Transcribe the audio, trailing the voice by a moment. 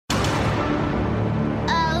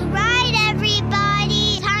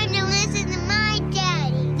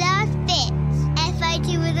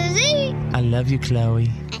I love you, Chloe.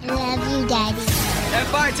 I love you, Daddy.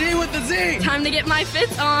 F-I-T with the Z. Time to get my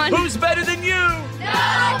Fitz on. Who's better than you?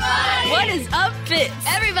 Nobody. What is up, Fitz?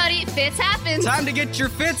 Everybody, Fitz happens. Time to get your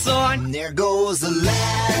Fitz on. And there goes the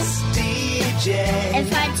last DJ.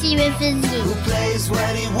 F-I-T with the Z. Who plays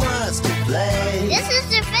what he wants to play. This is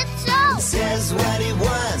the Fitz Show. Says what he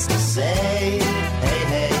wants to say. Hey,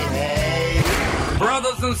 hey, hey.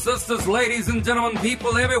 Brothers and sisters, ladies and gentlemen,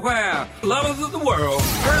 people everywhere, lovers of the world.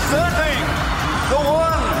 Presenting the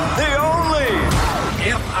one, the only.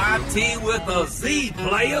 F-I-T with a Z,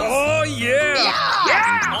 players. Oh, yeah.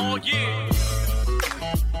 Yeah. Oh, yeah.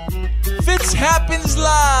 Fitz happens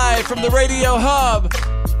live from the Radio Hub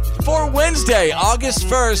for Wednesday, August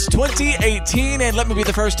 1st, 2018. And let me be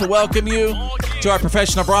the first to welcome you to our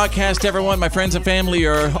professional broadcast. Everyone, my friends and family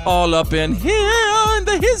are all up in here in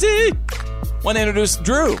the hizzy. Want to introduce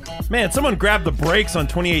Drew. Man, someone grabbed the brakes on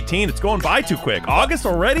 2018. It's going by too quick. August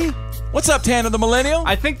already? What's up, Tanner the Millennial?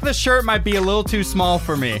 I think the shirt might be a little too small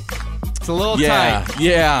for me. It's a little tight.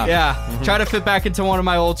 Yeah. Yeah. Try to fit back into one of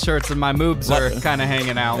my old shirts and my moobs are kind of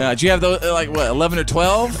hanging out. Did you have those, 11 or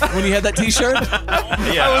 12 when you had that t-shirt?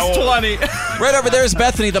 Yeah, I was 20. Right over there is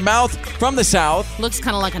Bethany, the mouth from the south. Looks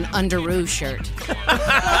kind of like an Underoos shirt.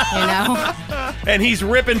 You know? And he's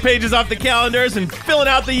ripping pages off the calendars and filling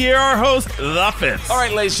out the year. Our host, The Fitz. All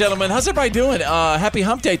right, ladies and gentlemen, how's everybody doing? Happy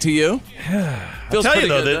hump day to you. I'll tell you,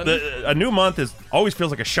 though, good, a new month always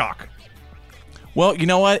feels like a shock. Well, you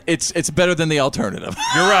know what? It's better than the alternative.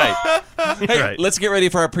 You're right. Hey, right. let's get ready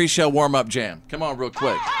for our pre-show warm-up jam. Come on real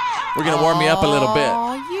quick. We're going to warm you up a little bit.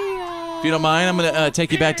 Oh, yeah. If you don't mind, I'm going to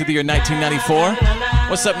take you back to the year 1994.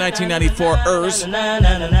 What's up, 1994-ers?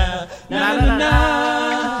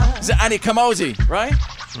 Is it Annie Kamosi, right?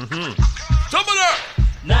 Mm-hmm.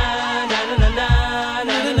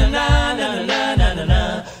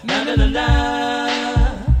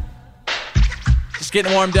 Just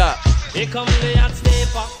getting warmed up. Here come the hot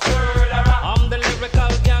stepper. I'm the lyrical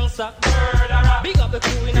gangster. Big up the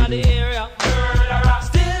crew in the area.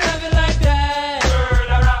 Still love it like that.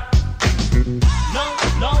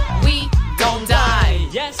 No, We don't die.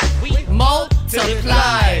 yes, we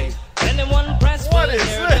Multiply. Anyone press What will is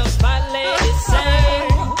hear this? the my ladies say.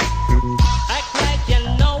 Act like you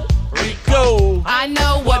know. Go. I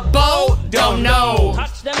know what Bo don't know.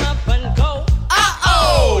 Touch them up and go.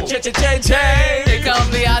 Oh, cha-cha-cha-cha. Here come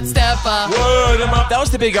the hot stepper. Word 'em up. That was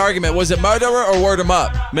the big argument. Was it murderer or word 'em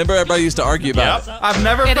up? Remember, everybody used to argue about it. I've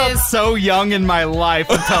never It felt is. so young in my life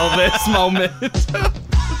until this moment.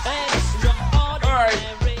 All right,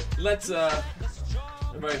 let's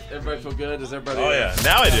everybody feel good? Does everybody? Oh, yeah.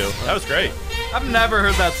 Now I do. That was great. I've never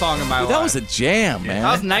heard that song in my life. That was a jam, man.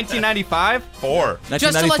 That was 1995. 4.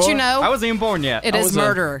 Just to let you know, I wasn't even born yet. it is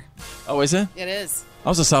murderer. Oh, is it? It is. I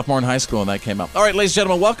was a sophomore in high school when that came out. All right, ladies and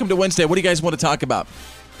gentlemen, welcome to Wednesday. What do you guys want to talk about?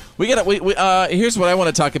 Here's what I want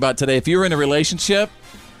to talk about today. If you're in a relationship,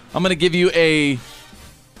 I'm going to give you a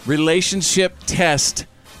relationship test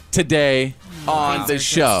today on the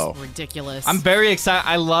show. Ridiculous. I'm very excited.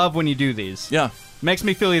 I love when you do these. Yeah, Makes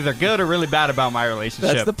me feel either good or really bad about my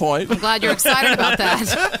relationship. that's the point. I'm glad you're excited about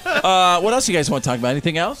that. What else you guys want to talk about?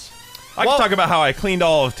 Anything else? I can talk about how I cleaned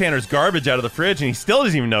all of Tanner's garbage out of the fridge, and he still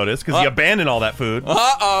doesn't even notice because he abandoned all that food.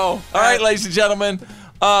 Uh-oh. All right, ladies and gentlemen,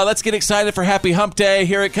 let's get excited for Happy Hump Day.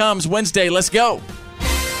 Here it comes, Wednesday. Let's go.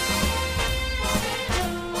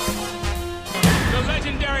 The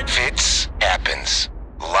legendary Fitz happens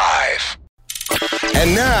live.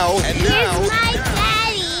 Here's my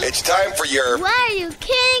daddy. It's time for your Why are you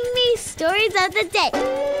kidding me? Stories of the day.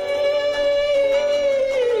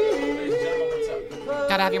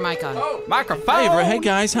 Gotta have your mic on. Microphone. Hey,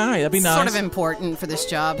 guys. Hi. That'd be nice. Sort of important for this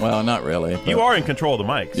job. Well, not really. You are in control of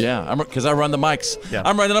the mics. Yeah, because I run the mics. Yeah.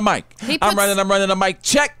 I'm running a mic. He I'm puts- running a mic.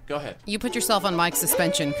 Check. Go ahead. You put yourself on mic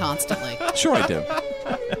suspension constantly. Sure I do.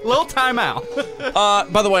 Little timeout.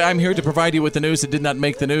 By the way, I'm here to provide you with the news that did not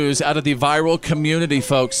make the news out of the viral community,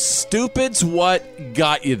 folks. Stupid's what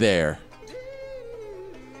got you there.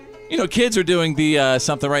 You know, kids are doing the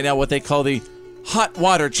something right now, what they call the hot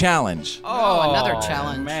water challenge. Oh, another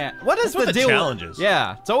challenge. Man, what is What's the the deal? challenges?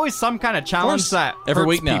 Yeah, it's always some kind of challenge that Every hurts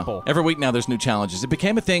week now. people. Every week now, there's new challenges. It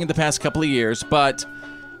became a thing in the past couple of years, but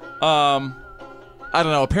I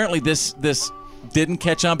don't know. Apparently, this didn't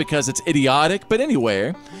catch on because it's idiotic. But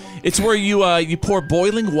anyway, it's where you pour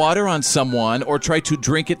boiling water on someone or try to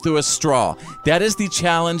drink it through a straw. That is the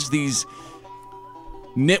challenge these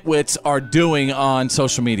nitwits are doing on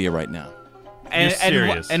social media right now. You're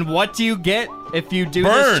serious. And what do you get if you do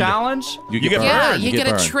Burned. this challenge? You get burned. Yeah, burned. you get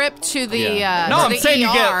a burned. trip to the No, to I'm the saying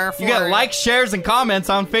ER you get for likes, shares, and comments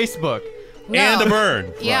on Facebook. And a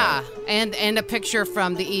burn. Yeah, and a picture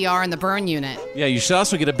from the ER and the burn unit. Yeah, you should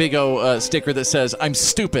also get a big O sticker that says, I'm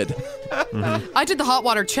stupid. I did the hot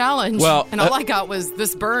water challenge, Well, and all I got was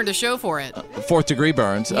this burn to show for it. 4th degree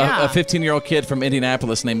burns. Yeah. A 15-year-old kid from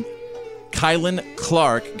Indianapolis named Kylan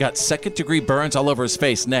Clark got 2nd degree burns all over his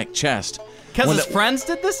face, neck, chest. Because his friends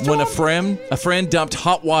did this to When him? a friend dumped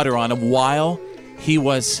hot water on him while he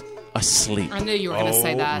was asleep. I knew you were going to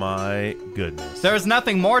say that. Oh, my goodness. There's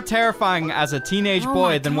nothing more terrifying as a teenage Oh boy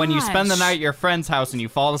my than when you spend the gosh. night at your friend's house and you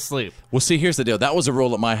fall asleep. Well, see, here's the deal. That was a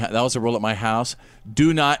rule at my house.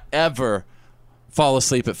 Do not ever fall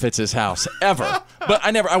asleep at Fitz's house, ever. But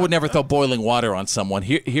I would never throw boiling water on someone.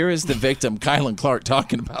 Here is the victim, Kylan Clark,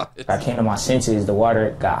 talking about it. I came to my senses, the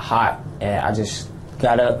water got hot, and I just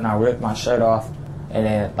got up and I ripped my shirt off. And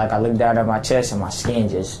then, I looked down at my chest and my skin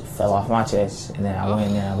just fell off my chest. And then I went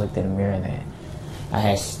in there and I looked in the mirror and then I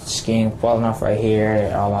had skin falling off right here,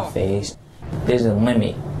 all my face. There's a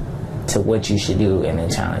limit to what you should do in a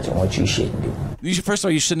challenge and what you shouldn't do. First of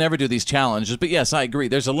all, you should never do these challenges. But yes, I agree.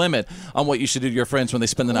 There's a limit on what you should do to your friends when they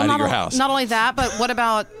spend the night at your house. Not only that, but what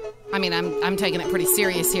about... I mean, I'm taking it pretty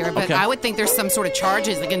serious here, but Okay. I would think there's some sort of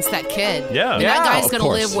charges against that kid. Yeah. I mean, Yeah, that guy's of going to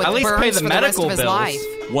course. live with At least burns pay the for the rest medical of his bills. life.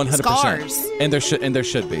 100%. Scars. And there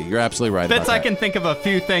should be. You're absolutely right Fitz, about I that. can think of a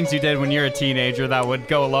few things you did when you were a teenager that would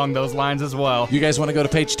go along those lines as well. You guys want to go to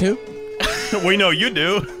page 2? We know you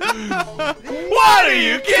do. What are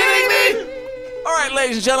you kidding me? All right,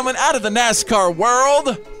 ladies and gentlemen, out of the NASCAR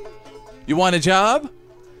world, you want a job?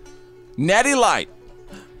 Natty Light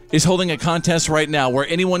is holding a contest right now where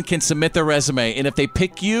anyone can submit their resume, and if they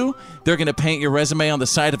pick you, they're going to paint your resume on the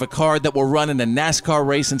side of a car that will run in a NASCAR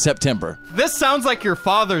race in September. This sounds like your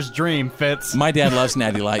father's dream, Fitz. My dad loves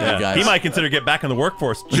Natty Light, you guys. He might consider get back in the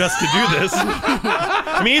workforce just to do this.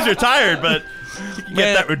 I mean, he's retired, but he can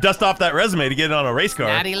get that, dust off that resume to get it on a race car.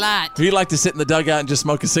 Natty Light. He'd like to sit in the dugout and just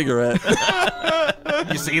smoke a cigarette.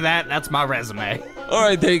 You see that? That's my resume. All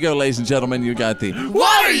right, there you go, ladies and gentlemen. You got the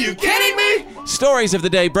What are you kidding me? stories of the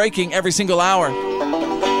day breaking every single hour.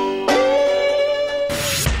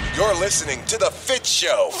 You're listening to The Fitz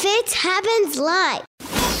Show. Fitz happens live.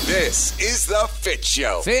 This is The Fitz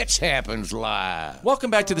Show. Fitz happens live. Welcome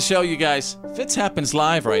back to the show, you guys. Fitz happens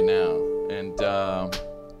live right now, and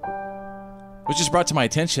what just brought to my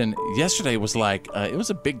attention yesterday was it was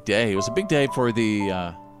a big day. It was a big day for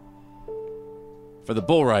the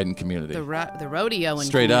bull riding community. The rodeoing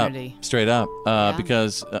Straight community. up,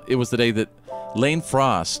 because it was the day that Lane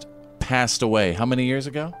Frost passed away. How many years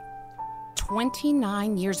ago?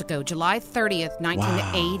 29 years ago, July 30th,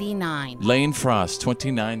 1989. Lane Frost,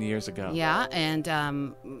 29 years ago. Yeah,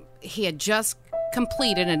 and he had just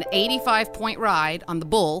completed an 85-point ride on the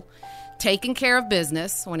bull, taking care of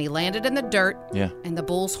business when he landed in the dirt, and the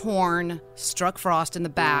bull's horn struck Frost in the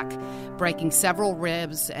back, breaking several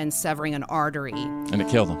ribs and severing an artery. And it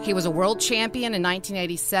killed him. He was a world champion in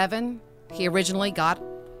 1987. He originally got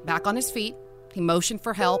back on his feet. He motioned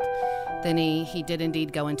for help. Then he did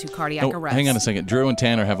indeed go into cardiac arrest. Hang on a second. Drew and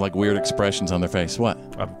Tanner have weird expressions on their face. What?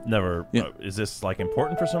 I've never. Is this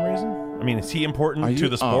important for some reason? I mean, is he important Are to you-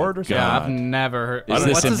 the sport or something? Yeah, I've never heard. Is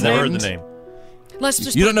this What's his Never name? heard the name. Let's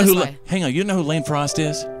just You put don't it know this who? way. Hang on. You don't know who Lane Frost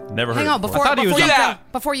is? Never heard. Hang on, of him.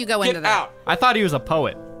 before you go into that. I thought he was a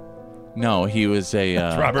poet. No, he was a.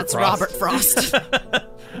 Robert Frost. Robert Frost.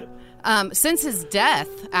 Since his death,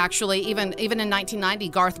 actually, even in 1990,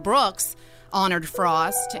 Garth Brooks honored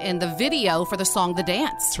Frost in the video for the song "The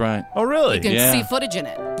Dance." That's right. Oh, really? You can see footage in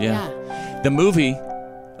it. Yeah. The movie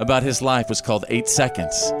about his life was called 8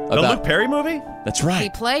 Seconds. The Luke Perry movie? That's right. He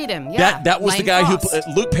played him. Yeah. That was Lane the guy Frost.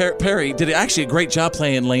 who Luke Perry did actually a great job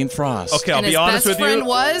playing Lane Frost. Okay, I'll And be his honest best with you. friend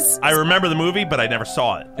was? I remember the movie, but I never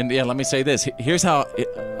saw it. And let me say this. Here's how It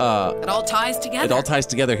all ties together. it all ties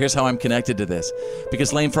together. Here's how I'm connected to this.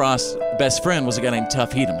 Because Lane Frost's best friend was a guy named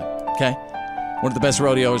Tuff Hedeman. Okay? One of the best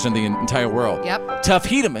rodeos in the entire world. Yep. Tuff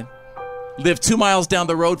Hedeman lived 2 miles down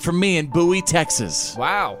the road from me in Bowie, Texas.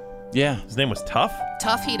 Wow. Yeah. His name was Tuff?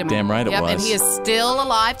 Tuff Hedeman. Damn right it yep, was. And he is still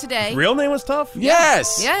alive today. His real name was Tuff?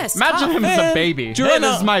 Yes. Yes. Imagine Tuff. him as a baby. Drew, Hey, I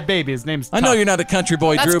know- this is my baby. His name's I know Tuff. you're not a country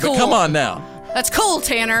boy, That's Drew, but cool. come on now. That's cool,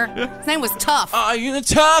 Tanner. His name was Tuff. Are you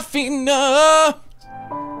tough enough?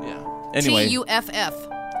 Yeah. Anyway, Tuff.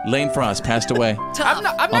 Lane Frost passed away. Tough.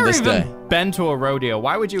 I've on never this even day. been to a rodeo.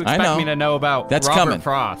 Why would you I expect know. me to know about That's Robert coming.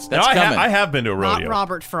 Frost? That's No, coming. I have been to a Not rodeo.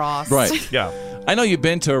 Robert Frost. Right. Yeah. I know you've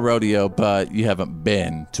been to a rodeo, but you haven't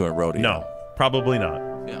been to a rodeo. No, probably not.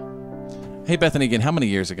 Yeah. Hey, Bethany, again, how many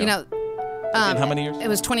years ago? You know, Again, how many years? it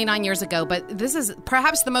was 29 years ago, but this is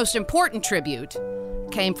perhaps the most important tribute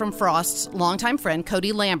came from Frost's longtime friend,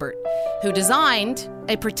 Cody Lambert, who designed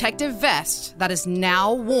a protective vest that is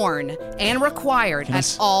now worn and required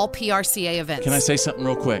at all PRCA events. Can I say something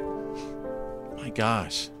real quick? My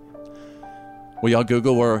gosh. Will y'all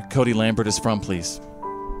Google where Cody Lambert is from, please?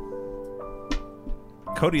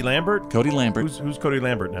 Cody Lambert? Cody Lambert. Who's Cody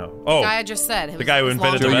Lambert now? Oh, the guy I just said. The guy who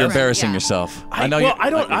invented the vest? You're embarrassing yourself. I know well,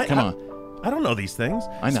 you. Come on. I don't know these things.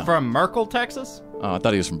 I know. He's from Merkel, Texas? Oh, I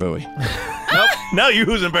thought he was from Bowie. Nope. Now you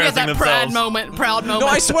who's embarrassing that themselves. proud moment. No,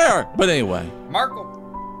 I swear. But anyway.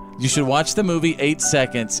 Merkel. You should watch the movie 8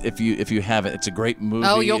 Seconds if you haven't. It's a great movie.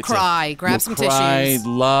 Oh, you'll cry. Grab some tissues.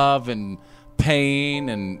 Love and pain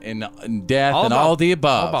and death and all the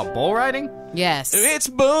above. All about bull riding? Yes. It's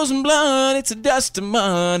booze and blood. It's a dust of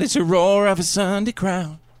mud. It's a roar of a Sunday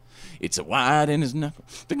crowd. It's a white in his knuckle.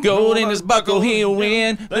 The gold in his buckle. He'll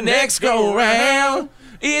win the next go round.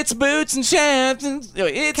 It's boots and chaps and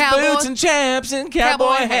boots and chaps and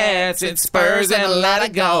cowboy hats. It's spurs and a lot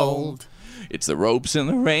of gold. It's the ropes and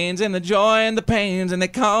the reins and the joy and the pains, and they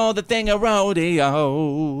call the thing a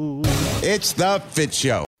rodeo. It's the Fitz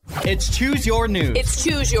Show. It's Choose Your News. It's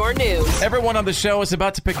Choose Your News. Everyone on the show is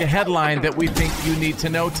about to pick a headline that we think you need to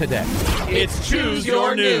know today. It's Choose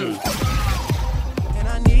Your News. And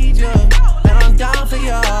I need you, and I'm down for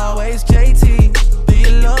you always, JT. Do you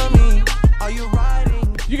love me? Are you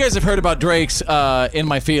riding? You guys have heard about Drake's In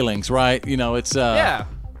My Feelings, right? You know, it's yeah.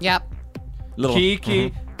 Yep. Little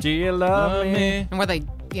Kiki, do you love me? And where they,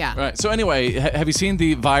 yeah. Right. So anyway, have you seen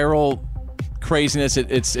the viral craziness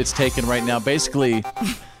it's taken right now? Basically,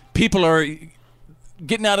 people are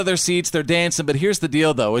getting out of their seats, they're dancing, but here's the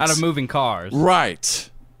deal, though. It's out of moving cars. Right.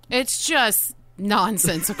 It's just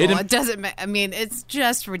nonsensical. It doesn't. I mean, it's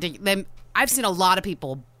just ridiculous. I've seen a lot of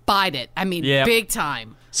people bite it. I mean, big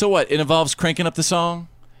time. So what? It involves cranking up the song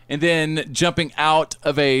and then jumping out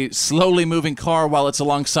of a slowly moving car while it's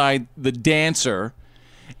alongside the dancer,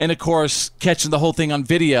 and of course catching the whole thing on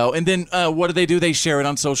video. And then what do? They share it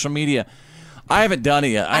on social media. I haven't done it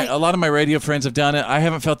yet. A lot of my radio friends have done it. I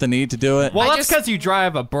haven't felt the need to do it. Well, that's because you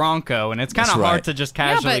drive a Bronco, and it's kind of hard to just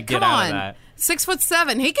casually get out of that.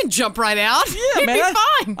 6'7", he can jump right out. Yeah, He'd man, be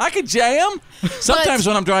fine. I could jam. Sometimes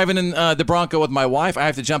when I'm driving in the Bronco with my wife, I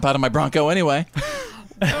have to jump out of my Bronco anyway.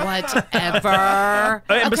 Whatever.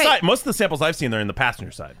 And besides, most of the samples I've seen, they're in the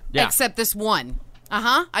passenger side. Yeah. Except this one.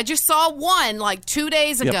 I just saw one like 2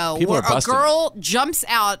 days ago where a girl jumps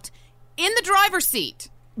out in the driver's seat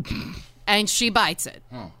and she bites it.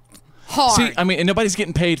 Hard. See, I mean, and nobody's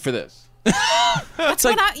getting paid for this. That's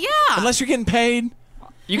like, unless you're getting paid.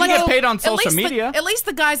 You can get paid on social media. At least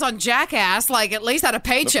the guys on Jackass, at least had a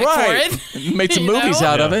paycheck for it. Made some movies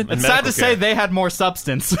out of it. It's sad to say they had more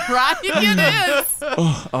substance. Right? It is.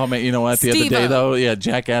 Oh, man, you know what? The other day, though,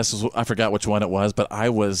 Jackass, I forgot which one it was, but I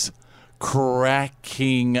was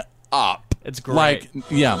cracking up. It's great.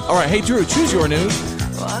 All right, hey, Drew, choose your news.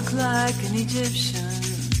 Walk like an Egyptian.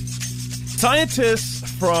 Scientists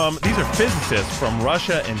these are physicists from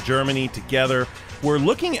Russia and Germany together, were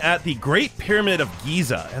looking at the Great Pyramid of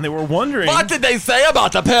Giza, and they were wondering... What did they say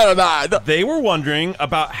about the pyramid? They were wondering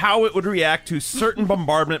about how it would react to certain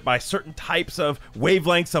bombardment by certain types of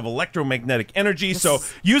wavelengths of electromagnetic energy. So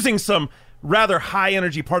using some rather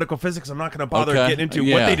high-energy particle physics, I'm not going to bother getting into.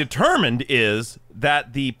 What they determined is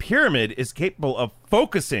that the pyramid is capable of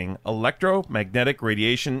focusing electromagnetic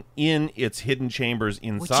radiation in its hidden chambers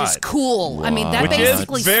inside. Which is cool. Wow. I mean, that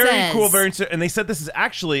basically says... Which is very cool. And they said this is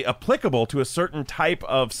actually applicable to a certain type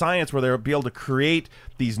of science where they'll be able to create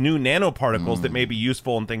these new nanoparticles that may be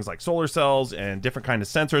useful in things like solar cells and different kind of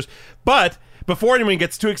sensors. But before anyone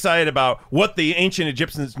gets too excited about what the ancient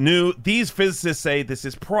Egyptians knew, these physicists say this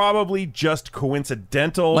is probably just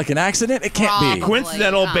coincidental. Like an accident? It can't be.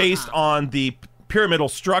 Coincidental based on the pyramidal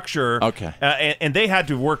structure. Okay. And they had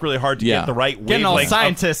to work really hard to get the right wavelength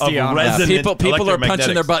of resonant people are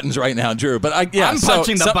punching their buttons right now, Drew. But I'm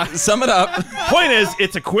punching the buttons. Sum it up. Point is,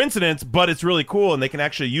 it's a coincidence, but it's really cool, and they can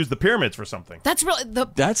actually use the pyramids for something. That's really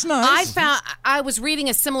That's nice. I was reading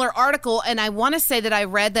a similar article, and I want to say that I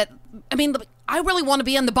read that. I mean, I really want to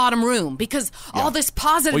be in the bottom room because all this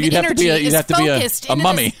positive energy is focused a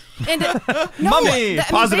mummy. Mummy!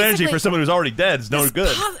 Positive energy for someone who's already dead is no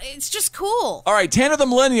good. It's just cool. All right, Tanner the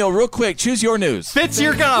Millennial, real quick, choose your news. Fitz,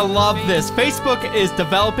 you're going to love this. Facebook is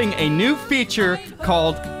developing a new feature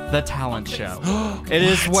called The Talent Show. It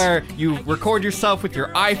is where you record yourself with your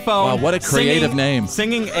iPhone. Wow, what a creative name.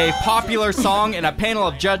 Singing a popular song, and a panel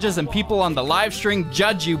of judges and people on the live stream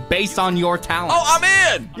judge you based on your talent. Oh, I'm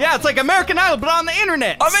in! Yeah, it's like American Idol, but on the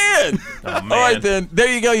internet. I'm in! All right, then.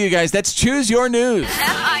 There you go, you guys. That's Choose Your News.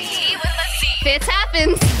 F-I-E with a C. Fitz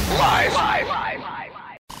happens. Live.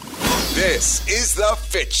 This is the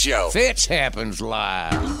Fitz Show. Fitz happens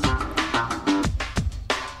live.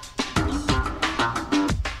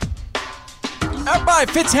 All right,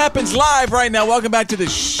 Fitz happens live right now. Welcome back to the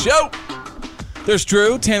show. There's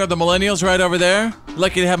Drew, Tanner the Millennials right over there.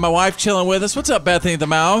 Lucky to have my wife chilling with us. What's up, Bethany the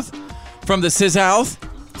Mouth from the Sizouth?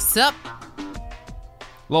 Sup?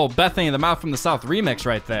 Little Bethany the Mouth from the South remix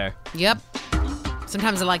right there. Yep.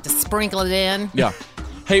 Sometimes I like to sprinkle it in. Yeah.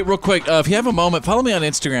 Hey, real quick, if you have a moment, follow me on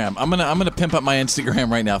Instagram. I'm gonna pimp up my Instagram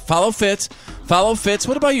right now. Follow Fitz.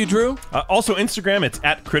 What about you, Drew? Also Instagram, it's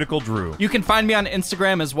 @CriticalDrew. You can find me on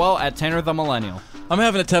Instagram as well @Tanner the Millennial. I'm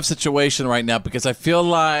having a tough situation right now because I feel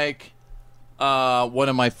like one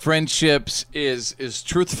of my friendships is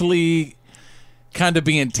truthfully kind of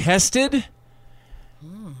being tested,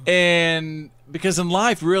 and because in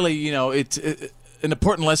life, really, you know, it's an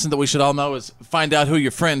important lesson that we should all know is find out who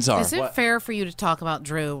your friends are. Is it fair for you to talk about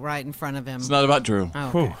Drew right in front of him? It's not about Drew. Oh,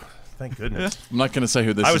 okay. Whew, thank goodness. I'm not going to say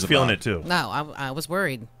who this is. I was feeling about. it too. No, I was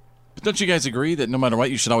worried. But don't you guys agree that no matter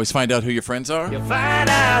what, you should always find out who your friends are? You find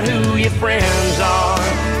out who your friends are.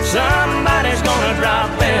 Somebody's gonna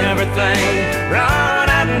drop everything. Run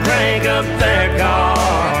out and crank up their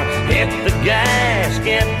car. Hit the gas,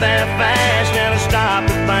 get there fast, and stop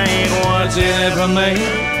to think what's in it for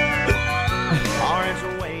me.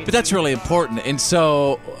 But that's really important. And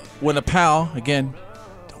so when a pal, again,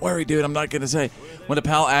 don't worry, dude, I'm not going to say, when a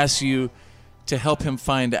pal asks you to help him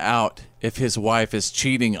find out if his wife is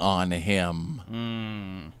cheating on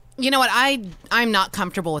him. You know what? I'm not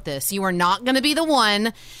comfortable with this. You are not going to be the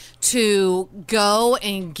one to go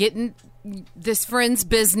and get in this friend's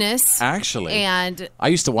business. Actually. And I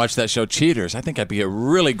used to watch that show, Cheaters. I think I'd be a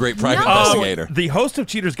really great private investigator. The host of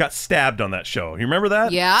Cheaters got stabbed on that show. You remember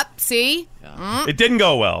that? Yep. See? It didn't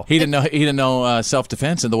go well. He didn't know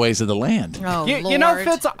self-defense and the ways of the land. Oh, You know,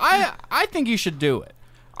 Fitz, I think you should do it.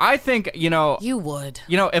 I think, You would.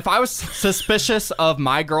 if I was suspicious of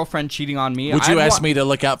my girlfriend cheating on me, would you ask me to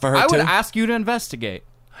look out for her, I too? would ask you to investigate.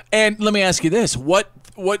 And let me ask you this. What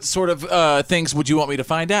sort of things would you want me to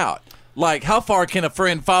find out? Like, how far can a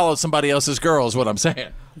friend follow somebody else's girl is what I'm saying.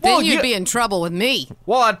 Then you'd be in trouble with me.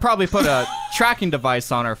 Well, I'd probably put a tracking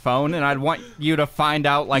device on her phone, and I'd want you to find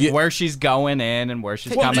out where she's going in and where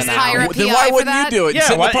she's coming out. Then why wouldn't you do it? Yeah,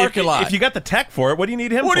 Sit in the parking lot. If you got the tech for it, what do you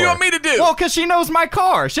need him for? What do you want me to do? Well, because she knows my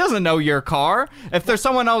car. She doesn't know your car. If there's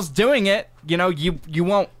someone else doing it, you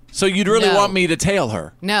won't. So you'd really want me to tail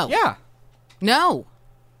her? No. Yeah. No.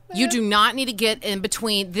 You do not need to get in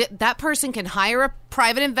between. That person can hire a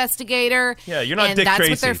private investigator. Yeah, you're not and Dick that's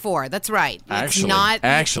Tracy. what they're for. That's right. Actually,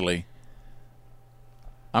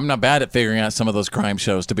 I'm not bad at figuring out some of those crime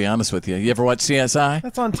shows, to be honest with you. You ever watch CSI?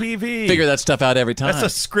 That's on TV. Figure that stuff out every time. That's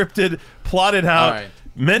a scripted, plotted out, right.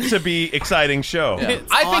 meant to be exciting show. Yeah.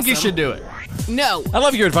 I think you should do it. No. I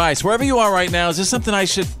love your advice. Wherever you are right now, is this something I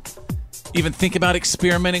should even think about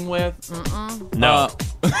experimenting with? No.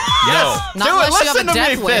 Not unless you have a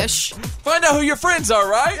death wish. Find out who your friends are,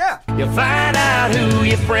 right? Yeah. You find out who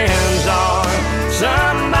your friends are.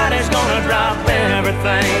 Somebody's gonna drop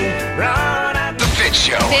everything. Run out. The Fitz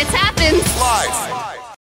Show. Fitz happens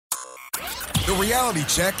Live. The reality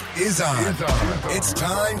check is on. It's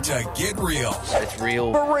time to get real. It's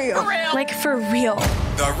real. Like for real.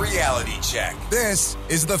 The reality check. This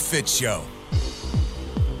is the Fitz Show.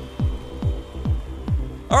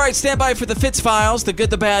 All right, stand by for the Fitz Files, the good,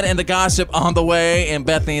 the bad, and the gossip on the way. And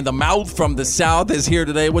Bethany the Mouth from the South is here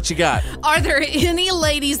today. What you got? Are there any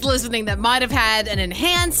ladies listening that might have had an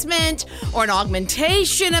enhancement or an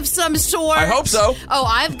augmentation of some sort? I hope so. Oh,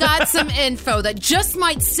 I've got some info that just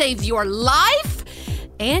might save your life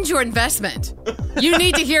and your investment. You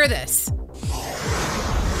need to hear this.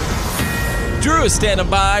 Drew is standing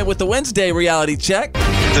by with the Wednesday reality check.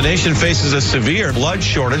 The nation faces a severe blood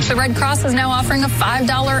shortage. The Red Cross is now offering a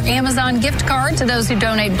 $5 Amazon gift card to those who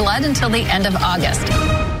donate blood until the end of August.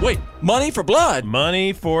 Wait, money for blood?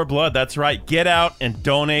 Money for blood. That's right. Get out and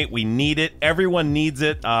donate. We need it. Everyone needs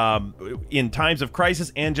it in times of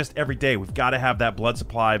crisis and just every day. We've got to have that blood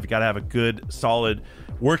supply. We've got to have a good, solid,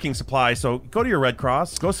 working supply. So go to your Red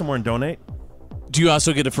Cross. Go somewhere and donate. Do you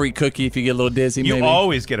also get a free cookie if you get a little dizzy? You maybe?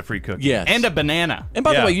 always get a free cookie. Yes. And a banana. And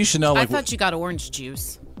by the way, you should know. I thought you got orange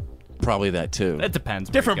juice. Probably that too. It depends.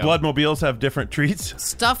 Different bloodmobiles have different treats.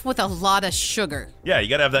 Stuff with a lot of sugar. Yeah, you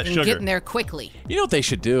got to have that and sugar. Getting there quickly. You know what they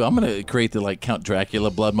should do? I'm going to create the Count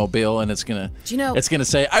Dracula bloodmobile, and it's going to it's going to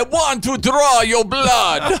say, "I want to draw your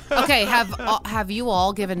blood." Okay, have you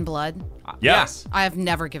all given blood? Yes. I have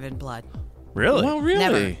never given blood. Really? Well, really?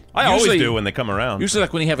 Never. I always do when they come around. Usually,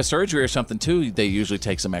 like when you have a surgery or something too, they usually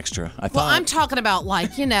take some extra. I thought. Well, I'm talking about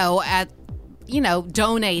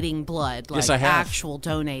donating blood. Like Yes, I have. actual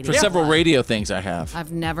donating. For several blood. radio things I have.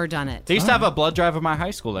 I've never done it. They used to have a blood drive at my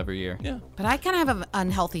high school every year. Yeah. But I kind of have an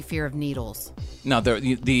unhealthy fear of needles. No, the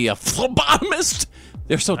phlebotomist,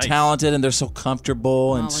 they're so talented and they're so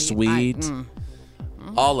comfortable and sweet.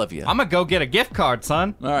 All of you. I'm going to go get a gift card,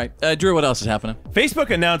 son. All right. Drew, what else is happening? Facebook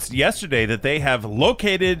announced yesterday that they have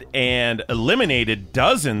located and eliminated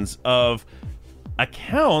dozens of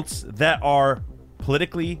accounts that are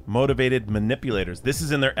politically motivated manipulators. This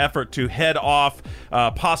is in their effort to head off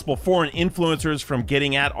possible foreign influencers from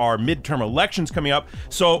getting at our midterm elections coming up.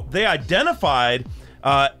 So they identified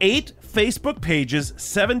 8 Facebook pages,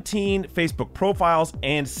 17 Facebook profiles,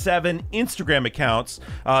 and 7 Instagram accounts.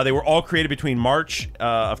 They were all created between March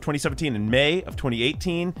of 2017 and May of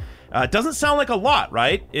 2018. It doesn't sound like a lot,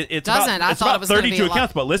 right? It's doesn't. About, I it's thought about it was gonna 32 be a lot.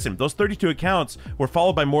 accounts, but listen, those 32 accounts were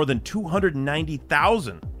followed by more than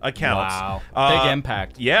 290,000 accounts. Wow. Big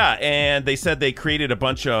impact. Yeah, and they said they created a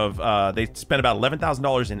bunch of, they spent about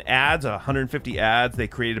 $11,000 in ads, 150 ads. They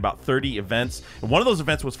created about 30 events. And one of those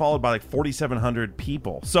events was followed by like 4,700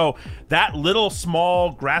 people. So that little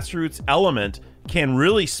small grassroots element can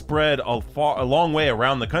really spread a long way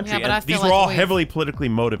around the country. Yeah, but and I feel these like were all we've- heavily politically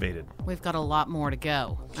motivated. We've got a lot more to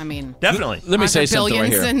go. I mean, Definitely. Let me aren't say there something right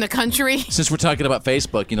billions here. in the country. Since we're talking about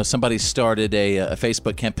Facebook, somebody started a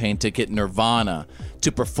Facebook campaign to get Nirvana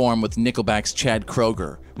to perform with Nickelback's Chad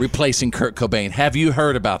Kroeger, replacing Kurt Cobain. Have you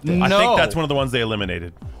heard about this? I think that's one of the ones they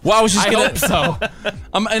eliminated. Well, I was just I gonna, hope so.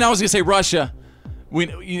 and I was going to say, Russia,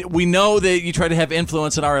 we know that you try to have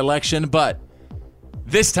influence in our election, but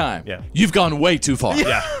this time, you've gone way too far.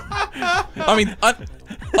 Yeah. I mean,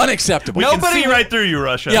 unacceptable. We can see right through you,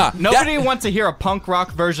 Russia. Yeah. Nobody wants to hear a punk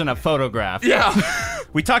rock version of Photograph. Yeah.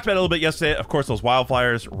 We talked about it a little bit yesterday. Of course, those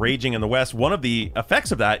wildfires raging in the West. One of the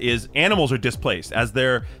effects of that is animals are displaced. As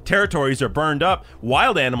their territories are burned up,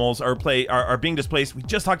 wild animals are being displaced. We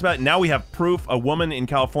just talked about it. Now we have proof. A woman in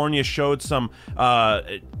California showed some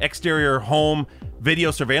exterior home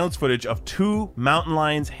video surveillance footage of 2 mountain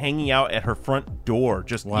lions hanging out at her front door,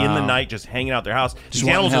 just in the night, just hanging out their house. These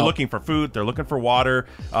animals are looking for food. They're looking for water.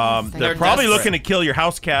 They're probably looking to kill your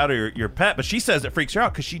house cat or your pet, but she says it freaks her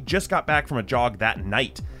out because she just got back from a jog that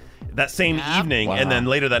night, that same evening, and then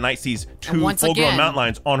later that night sees 2 full-grown mountain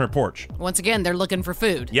lions on her porch. Once again, they're looking for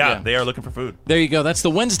food. Yeah, they are looking for food. There you go. That's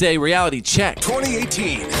the Wednesday reality check.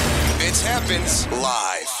 2018. It happens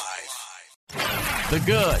live. The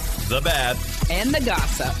good, the bad, and the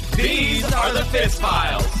gossip. These are the Fitz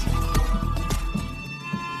Files.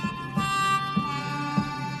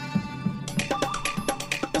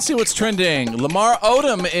 Let's see what's trending. Lamar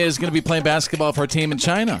Odom is going to be playing basketball for a team in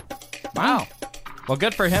China. Wow. Well,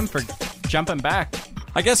 good for him for jumping back.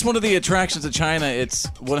 I guess one of the attractions of China, it's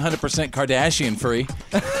 100% Kardashian free.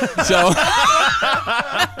 So,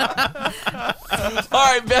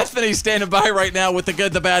 all right, Bethany's standing by right now with the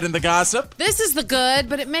good, the bad, and the gossip. This is the good,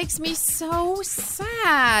 but it makes me so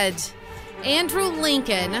sad. Andrew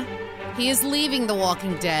Lincoln, he is leaving The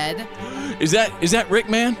Walking Dead. Is that Rick,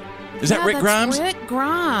 man? Is that Rick Grimes? Rick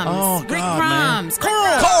Grimes. Oh, Rick God, Grimes. man.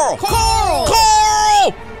 Carl.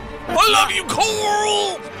 I love you,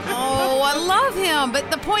 Coral. Oh, I love him. But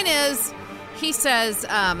the point is, he says,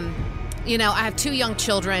 I have 2 young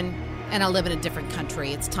children, and I live in a different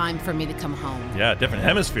country. It's time for me to come home. Yeah, different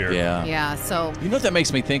hemisphere. Yeah. Yeah, so... You know what that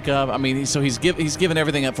makes me think of? I mean, he's given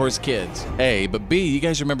everything up for his kids. A, but B, you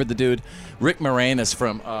guys remember the dude, Rick Moranis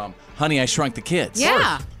from Honey, I Shrunk the Kids.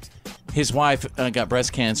 Yeah. His wife got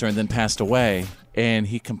breast cancer and then passed away, and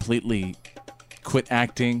he completely quit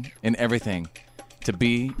acting and everything to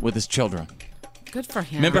be with his children. Good for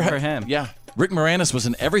him. Remember Good for him. Yeah. Rick Moranis was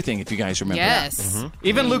in everything, if you guys remember. Yes. Mm-hmm.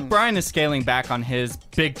 Even Luke Bryan is scaling back on his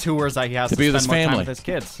big tours that he has To be with his spend more time family. with his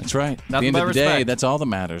kids. That's right. At the Nothing end but of the day, respect. that's all that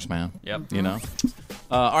matters, man. Yep. You know?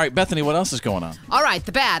 All right, Bethany, what else is going on? All right,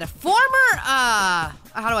 the bad. Former, how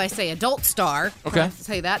do I say, adult star. Okay. I'll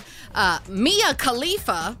say that. Mia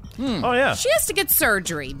Khalifa. Oh, yeah. She has to get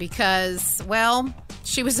surgery because, well,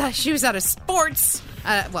 she was at a sports,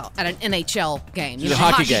 at an NHL game. She's a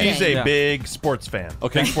hockey game. She's a big sports fan.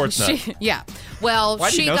 Okay. Big sports nut. Yeah. Well, Why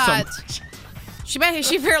do she you know so got... much?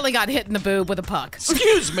 She apparently got hit in the boob with a puck.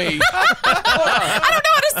 Excuse me. I don't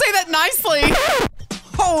know how to say that nicely.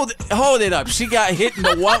 Hold it up. She got hit in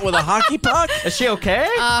the what with a hockey puck? Is she okay?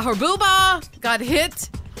 Her booba got hit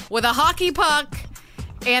with a hockey puck,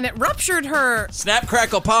 and it ruptured her. Snap,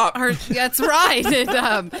 crackle, pop. That's right.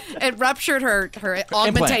 It ruptured her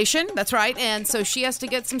augmentation. That's right, and so she has to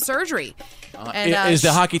get some surgery. Is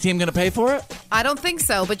the hockey team going to pay for it? I don't think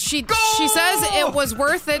so, but she says it was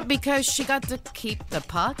worth it because she got to keep the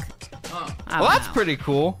puck. Well, that's pretty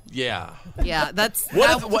cool. Yeah. Yeah, that's.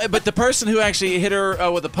 But the person who actually hit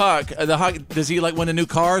her with the puck, does he like win a new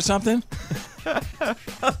car or something?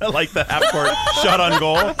 Like the half-court shot on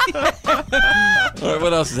goal. All right,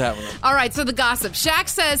 what else is happening? All right, so the gossip. Shaq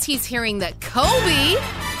says he's hearing that Kobe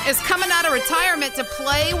is coming out of retirement to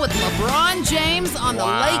play with LeBron James on the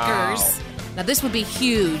Lakers. Now, this would be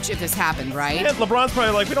huge if this happened, right? Yeah, LeBron's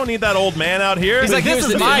probably like, we don't need that old man out here. He's like, this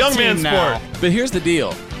is a young man sport. But here's the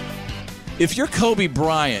deal. If you're Kobe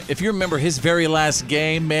Bryant, if you remember his very last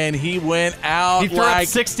game, man, he went out. He threw up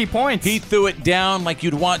 60 points. He threw it down like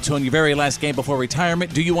you'd want to in your very last game before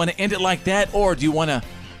retirement. Do you want to end it like that, or do you want to...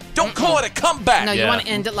 Don't call it a comeback. No, you want to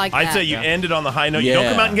end it like that. I'd say you end it on the high note. You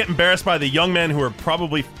don't come out and get embarrassed by the young men who are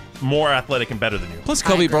probably more athletic and better than you. Plus,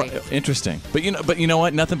 Kobe Bryant, interesting. But you know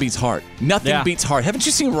what? Nothing beats heart. Nothing beats heart. Haven't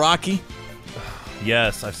you seen Rocky?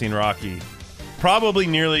 Yes, I've seen Rocky. Probably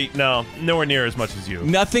nowhere near as much as you.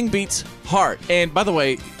 Nothing beats heart. And by the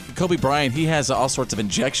way, Kobe Bryant, he has all sorts of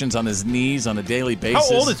injections on his knees on a daily basis.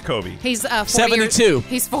 How old is Kobe? He's 40 72.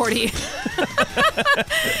 He's 40.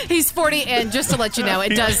 He's 40, and just to let you know,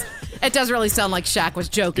 it does really sound like Shaq was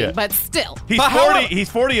joking, but still. He's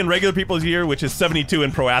 40 in regular people's year, which is 72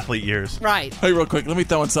 in pro athlete years. Right. Hey, real quick, let me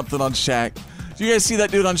throw in something on Shaq. Do you guys see that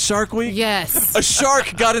dude on Shark Week? Yes. A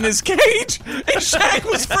shark got in his cage, and Shaq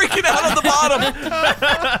was freaking out on the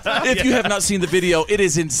bottom. If you have not seen the video, it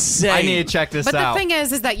is insane. I need to check this out. But the thing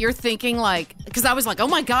is that you're thinking like, because I was like, oh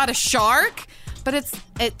my God, a shark? But it's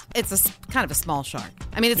a kind of a small shark.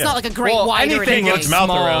 I mean, it's not like a great white or anything. Looks small.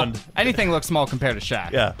 Around. Anything looks small compared to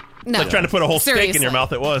Shaq. Yeah. No. It's like trying to put a whole steak in your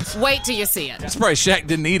mouth at once. Wait till you see it. It's probably Shaq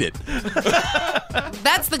didn't eat it.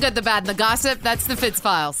 That's the good, the bad, and the gossip. That's the Fitz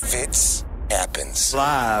Files. Fitz happens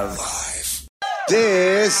live.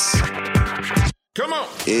 This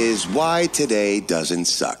is why today doesn't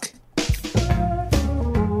suck.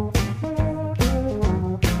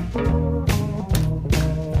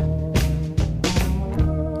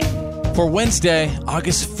 For Wednesday,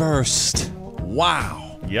 August 1st.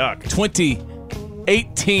 Wow. Yuck.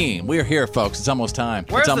 2018. We're here, folks. It's almost time.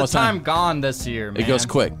 Where's it's almost the time gone this year, man? It goes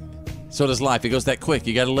quick. So does life. It goes that quick.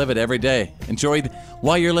 You got to live it every day. Enjoy.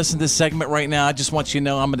 While you're listening to this segment right now, I just want you to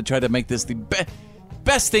know I'm going to try to make this the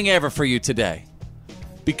best thing ever for you today.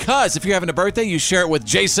 Because if you're having a birthday, you share it with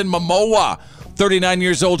Jason Momoa, 39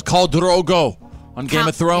 years old, called Drogo on Game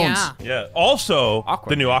of Thrones. Yeah. Also,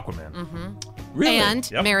 the new Aquaman. Mm-hmm. Really? And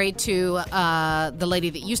married to the lady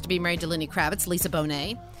that used to be married to Lenny Kravitz, Lisa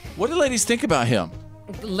Bonet. What do ladies think about him?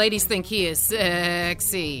 Ladies think he is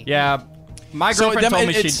sexy. Yeah. My girlfriend told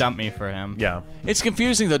me she'd dump me for him. Yeah. It's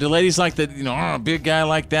confusing, though. Do ladies like the, a big guy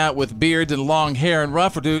like that with beard and long hair and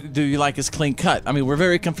rough, or do you like his clean cut? I mean, we're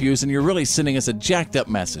very confused, and you're really sending us a jacked up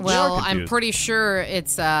message. Well, I'm pretty sure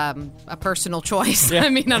it's a personal choice. Yeah. I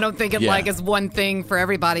mean, I don't think it is one thing for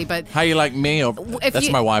everybody, but... How you like me? That's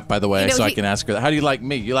my wife, by the way, so I can ask her that. How do you like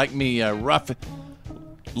me? You like me rough,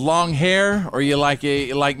 long hair, or you like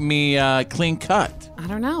me clean cut? I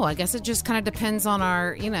don't know. I guess it just kind of depends on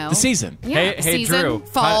our, the season. Yeah, hey season. Drew.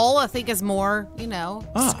 Fall, I think, is more,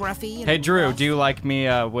 scruffy. Hey, Drew, do you like me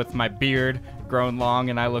with my beard grown long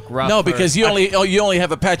and I look rough? No, because you only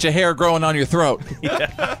have a patch of hair growing on your throat.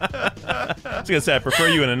 I was going to say, I prefer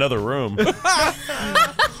you in another room.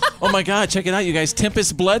 Oh, my God. Check it out, you guys.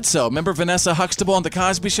 Tempest Bledsoe. Remember Vanessa Huxtable on The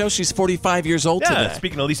Cosby Show? She's 45 years old today.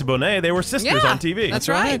 Speaking of Lisa Bonet, they were sisters on TV. That's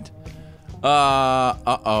right.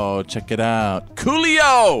 Check it out.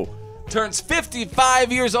 Coolio turns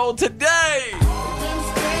 55 years old today.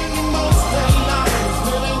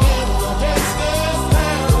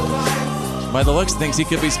 By the looks of things, he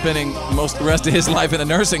could be spending the rest of his life in a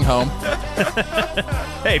nursing home.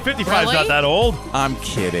 Hey, 55's Really? not that old. I'm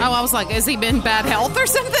kidding. Oh, I was like, has he been bad health or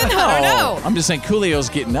something? I don't know. I'm just saying Coolio's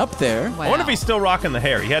getting up there. Wow. I wonder if he's still rocking the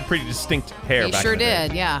hair. He had pretty distinct hair He back sure in the day.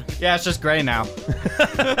 did, yeah. Yeah, it's just gray now.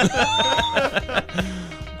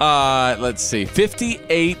 Let's see.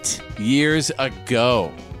 58 years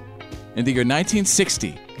ago, in the year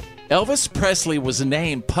 1960, Elvis Presley was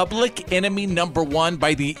named public enemy #1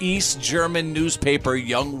 by the East German newspaper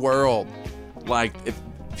Young World. Like, if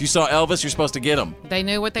you saw Elvis, you're supposed to get him. They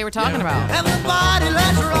knew what they were talking about. Everybody,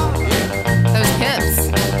 let's roll. Those hips.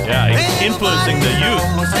 Yeah, he's influencing the youth.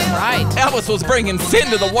 Right. Elvis was bringing sin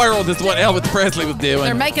to the world is what Elvis Presley was doing.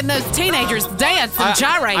 They're making those teenagers dance and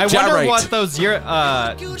gyrate. I wonder Gyrate. what those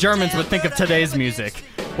Germans would think of today's music.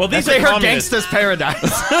 Well, these they are heard communist. Gangsta's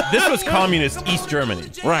Paradise. This was communist East Germany.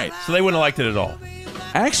 Right. So they wouldn't have liked it at all.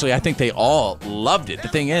 Actually, I think they all loved it. The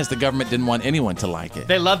thing is, the government didn't want anyone to like it.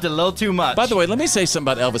 They loved it a little too much. By the way, let me say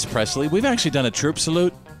something about Elvis Presley. We've actually done a troop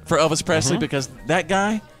salute for Elvis Presley because that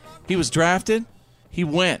guy, he was drafted, he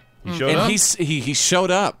went, He showed up? He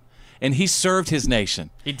showed up. And he served his nation.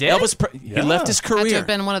 He did? He left his career Had to have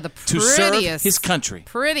been one of the to serve his country.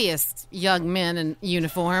 Prettiest young men in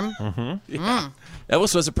uniform. Yeah.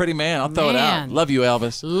 Elvis was a pretty man. I'll throw it out. Love you,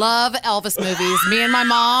 Elvis. Love Elvis movies. Me and my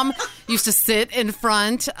mom used to sit in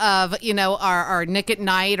front of, our Nick at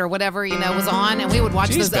Night or whatever, was on, and we would watch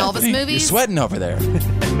those Elvis movies. You're sweating over there.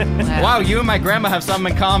 Wow, you and my grandma have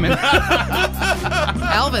something in common.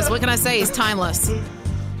 Elvis, what can I say? He's timeless.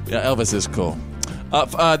 Yeah, Elvis is cool.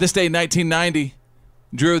 This day, 1990,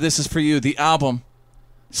 Drew, this is for you. The album,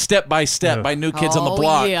 Step by Step by New Kids on the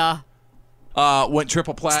Block. Yeah. Went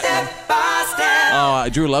triple platinum. Step by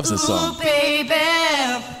step. Drew loves this song. Ooh, baby,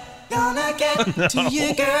 gonna get to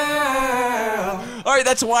you, girl. All right,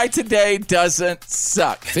 that's why today doesn't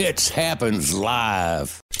suck. Fitz happens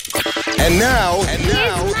live. And now,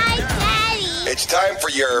 Here's my daddy. it's time for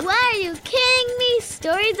your Why are you kidding me?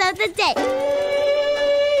 Stories of the day.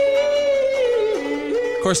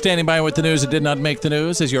 Of course, standing by with the news that did not make the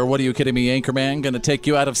news is your What Are You Kidding Me anchorman, going to take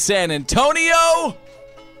you out of San Antonio.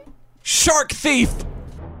 Shark thief.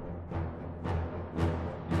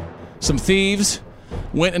 Some thieves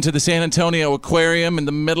went into the San Antonio aquarium in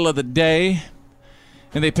the middle of the day,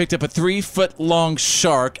 and they picked up a 3-foot-long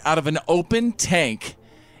shark out of an open tank,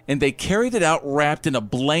 and they carried it out wrapped in a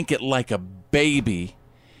blanket like a baby.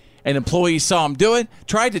 An employee saw them do it,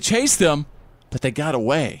 tried to chase them, but they got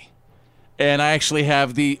away. And I actually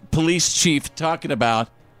have the police chief talking about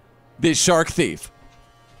this shark thief.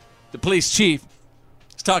 The police chief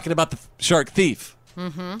is talking about the shark thief.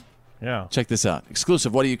 Mm-hmm. Yeah. Check this out.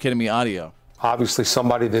 Exclusive What Are You Kidding Me audio. Obviously,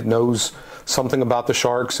 somebody that knows something about the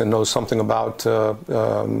sharks and knows something about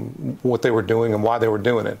what they were doing and why they were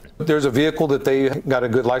doing it. There's a vehicle that they got a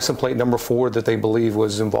good license plate number 4 that they believe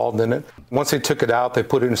was involved in it. Once they took it out, they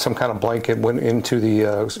put it in some kind of blanket, went into the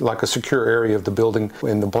like a secure area of the building,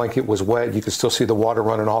 and the blanket was wet. You could still see the water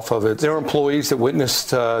running off of it. There were employees that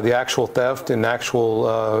witnessed the actual theft and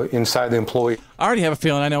actual inside the employee. I already have a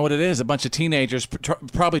feeling I know what it is. A bunch of teenagers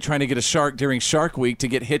probably trying to get a shark during Shark Week to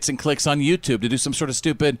get hits and clicks on YouTube to do some sort of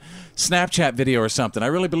stupid Snapchat video or something. I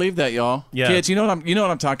really believe that, y'all. Yeah. Kids, you know what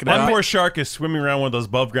I'm talking about. One more shark is swimming around one of those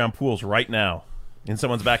above-ground pools right now in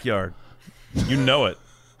someone's backyard. You know it.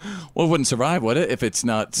 Well, it wouldn't survive, would it, if it's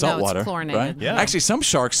not salt No, it's water? chlorinated. Right? Yeah. Actually, some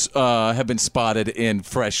sharks have been spotted in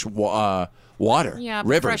fresh water. Yeah, but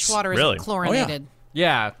rivers. fresh water Really? isn't chlorinated.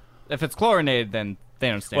 Yeah, if it's chlorinated, then they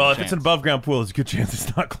don't stand a Well, if chance. it's an above-ground pool, there's a good chance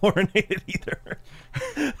it's not chlorinated either.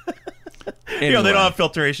 Anyway. You know, they don't have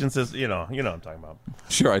filtration systems. You know what I'm talking about.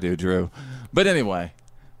 Sure I do, Drew. But anyway,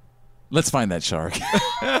 let's find that shark.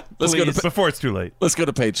 Please, before it's too late. Let's go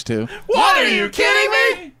to page 2. What are you kidding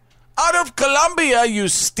me? Out of Colombia, you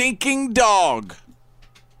stinking dog.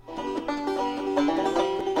 I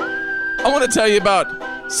want to tell you about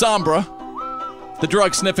Sombra, the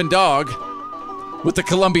drug-sniffing dog, with the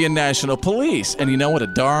Colombian National Police. And you know what? A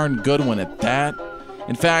darn good one at that.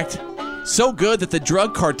 In fact, so good that the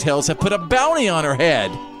drug cartels have put a bounty on her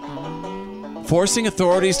head, forcing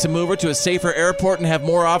authorities to move her to a safer airport and have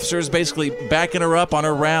more officers basically backing her up on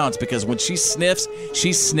her rounds, because when she sniffs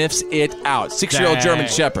it out. 6-year-old Dang. German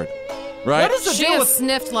Shepherd, right? What is the She deal has with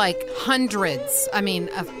sniffed like hundreds,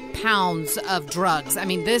 of pounds of drugs. I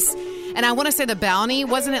mean, this, and I want to say the bounty,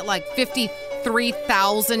 wasn't it like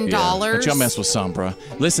 $53,000? But y'all mess with Sombra.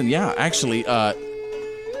 Listen, actually,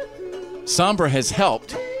 Sombra has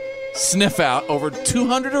helped sniff out over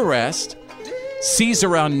 200 arrests, seize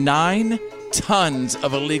around 9 tons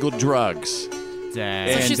of illegal drugs.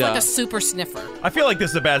 Dang. So she's like a super sniffer. I feel like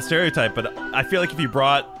this is a bad stereotype, but I feel like if you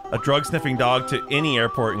brought a drug-sniffing dog to any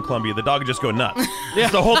airport in Colombia, the dog would just go nuts.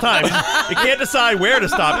 Just the whole time. It can't decide where to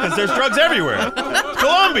stop because there's drugs everywhere.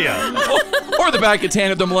 Colombia! Or the back of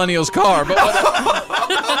Tanner the Millennial's car. But Come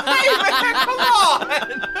on!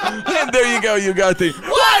 And there you go. You got the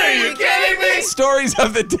What are you kidding me? stories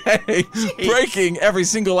of the day breaking every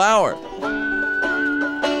single hour.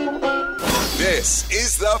 This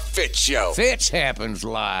is the Fitz Show. Fitz happens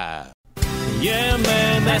live. Yeah,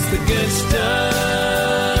 man, that's the good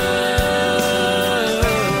stuff.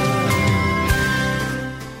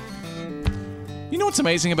 You know what's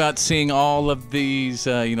amazing about seeing all of these,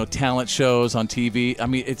 talent shows on TV? I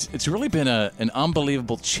mean, it's really been an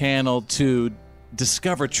unbelievable channel to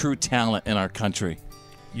discover true talent in our country.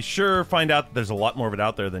 You sure find out that there's a lot more of it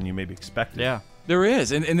out there than you maybe expected. Yeah. There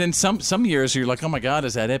is, and then some years you're like, oh my God,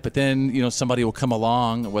 is that it? But then somebody will come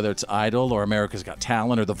along, whether it's Idol or America's Got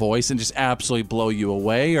Talent or The Voice, and just absolutely blow you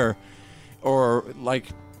away, or like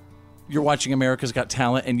you're watching America's Got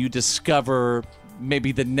Talent and you discover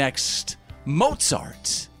maybe the next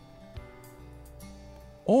Mozart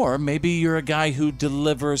Or maybe you're a guy who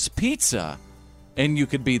delivers pizza and you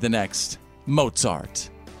could be the next Mozart.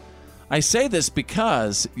 I say this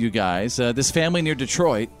because, you guys, this family near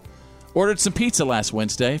Detroit ordered some pizza last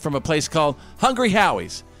Wednesday from a place called Hungry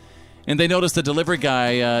Howie's. And they noticed the delivery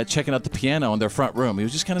guy checking out the piano in their front room. He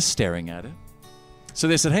was just kind of staring at it. So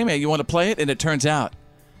they said, hey, man, you want to play it? And it turns out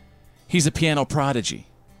he's a piano prodigy.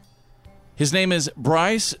 His name is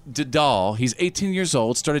Bryce Dedal. He's 18 years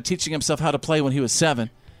old, started teaching himself how to play when he was 7.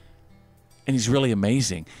 And he's really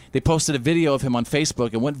amazing. They posted a video of him on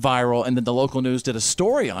Facebook and went viral, and then the local news did a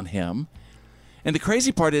story on him. And the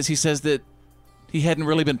crazy part is he says that he hadn't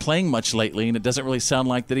really been playing much lately, and it doesn't really sound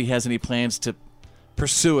like that he has any plans to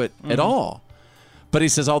pursue it at all. But he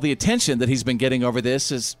says all the attention that he's been getting over this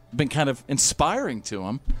has been kind of inspiring to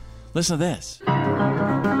him. Listen to this.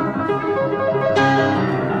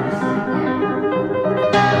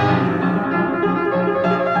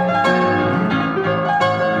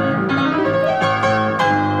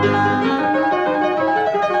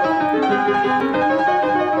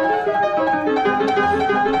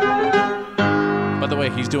 By the way,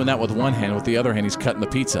 he's doing that with one hand. With the other hand, he's cutting the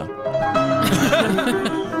pizza.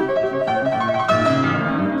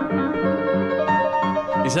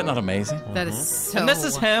 Is that not amazing? That is so And this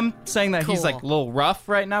is him saying that he's like a little rough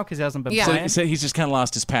right now because he hasn't been playing. So he's just kind of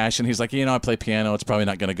lost his passion. He's like, I play piano. It's probably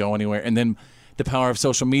not going to go anywhere. And then the power of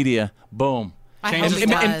social media, boom.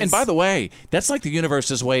 And by the way, that's like the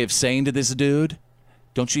universe's way of saying to this dude,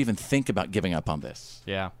 don't you even think about giving up on this.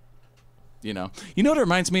 Yeah. You know what it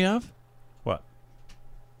reminds me of? What?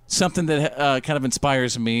 Something that kind of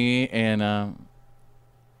inspires me, and a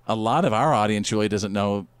lot of our audience really doesn't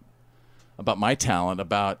know about my talent,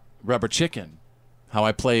 about Rubber Chicken, how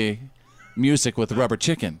I play music with Rubber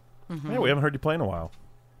Chicken. Mm-hmm. Yeah, we haven't heard you play in a while.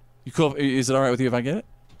 You cool? Is it all right with you if I get it?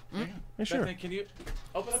 Yeah, sure. Bethany, can you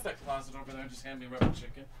open up that closet over there and just hand me Rubber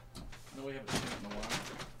Chicken? No, we haven't seen it in a while.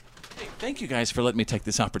 Hey, thank you guys for letting me take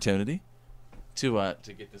this opportunity to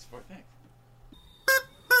get this for it. Thanks.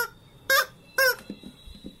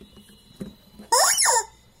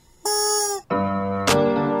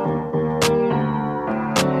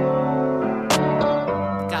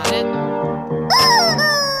 Got it.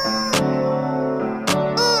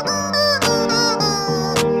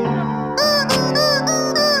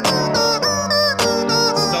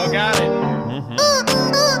 Still got it.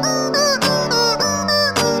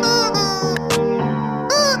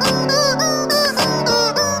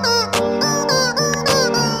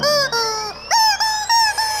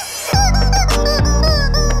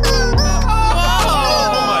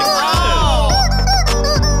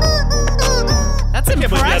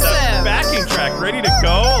 Backing track ready to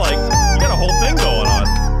go. Like, you got a whole thing going on.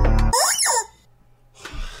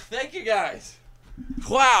 Thank you guys.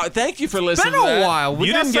 Wow, thank you for listening. Been a to that. while.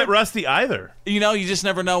 You didn't get rusty either. You just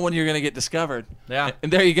never know when you're going to get discovered. Yeah.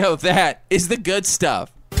 And there you go. That is the good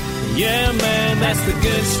stuff. Yeah, man, that's the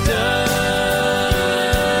good stuff.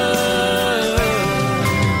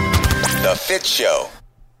 The Fitz Show.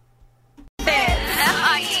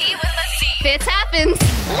 F-I-T with a C. Fitz happens.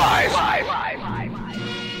 Live.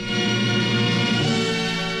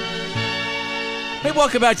 Hey,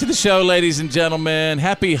 welcome back to the show, ladies and gentlemen.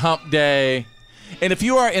 Happy hump day. And if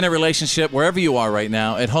you are in a relationship, wherever you are right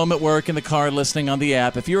now, at home, at work, in the car, listening on the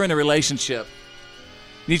app, if you're in a relationship,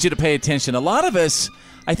 I need you to pay attention. A lot of us,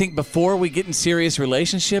 I think, before we get in serious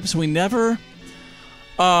relationships, we never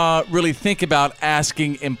really think about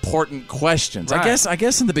asking important questions. Right. I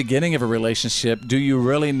guess in the beginning of a relationship, do you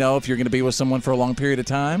really know if you're going to be with someone for a long period of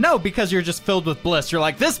time? No, because you're just filled with bliss. You're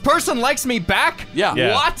like, this person likes me back?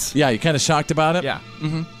 Yeah. What? Yeah, you're kind of shocked about it? Yeah.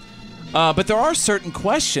 Mm-hmm. But there are certain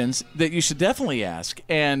questions that you should definitely ask.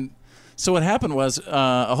 And so what happened was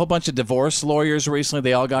a whole bunch of divorce lawyers recently,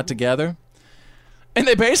 they all got together. And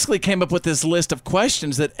they basically came up with this list of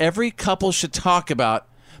questions that every couple should talk about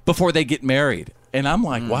before they get married. And I'm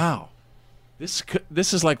like, wow, this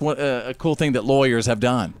is like a cool thing that lawyers have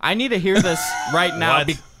done. I need to hear this right now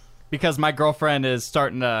because my girlfriend is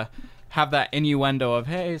starting to have that innuendo of,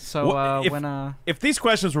 hey, so if these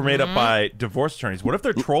questions were made up by divorce attorneys, what if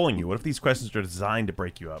they're trolling you? What if these questions are designed to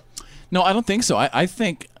break you up? No, I don't think so. I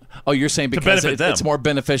think, you're saying because it's more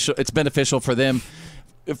beneficial. It's beneficial for them.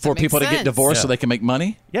 For people to get divorced so they can make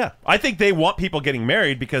money? Yeah. I think they want people getting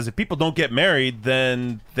married because if people don't get married,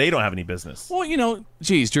 then they don't have any business. Well,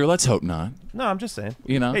 geez, Drew, let's hope not. No, I'm just saying.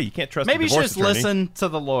 Hey, you can't trust Maybe the divorce you should just attorney. listen to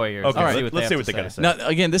the lawyers. Okay, All let's right. see what they got to say. Now,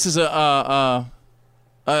 again, this is a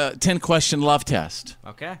 10-question love test.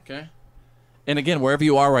 Okay. And again, wherever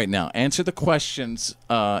you are right now, answer the questions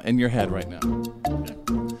in your head right now. Okay.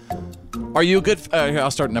 Are you a good... here, I'll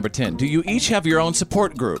start at number 10. Do you each have your own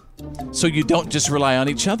support group so you don't just rely on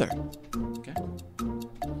each other? Okay.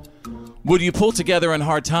 Would you pull together in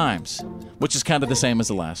hard times, which is kind of the same as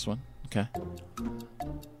the last one? Okay.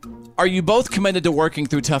 Are you both committed to working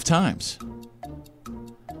through tough times?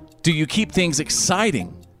 Do you keep things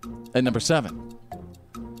exciting? At number 7.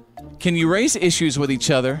 Can you raise issues with each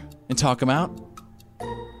other and talk them out?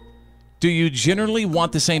 Do you generally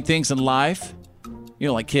want the same things in life? You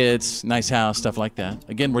know, like kids, nice house, stuff like that.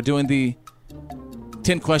 Again, we're doing the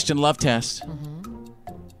 10-question love test.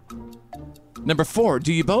 Number 4,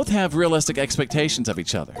 do you both have realistic expectations of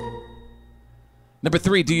each other? Number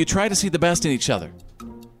 3, do you try to see the best in each other?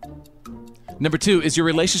 Number 2, is your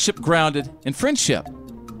relationship grounded in friendship?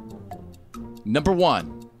 Number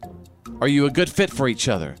 1, are you a good fit for each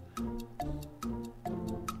other?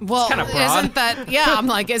 Well, isn't that... Yeah, I'm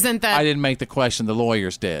like, isn't that... I didn't make the question. The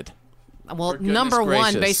lawyers did. Well, number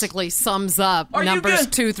 1 basically sums up numbers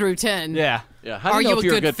 2 through 10. Yeah. Yeah. How do you know if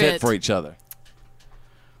you're a good fit for each other?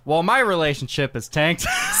 Well, my relationship is tanked.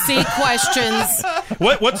 See questions.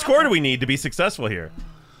 What score do we need to be successful here?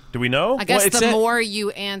 Do we know? I guess the more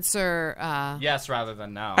you answer... yes rather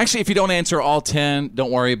than no. Actually, if you don't answer all 10,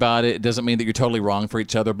 don't worry about it. It doesn't mean that you're totally wrong for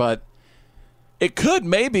each other, but it could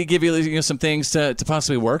maybe give you, some things to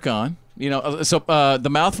possibly work on. So the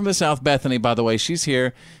mouth from the South, Bethany, by the way, she's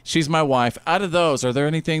here. She's my wife. Out of those, are there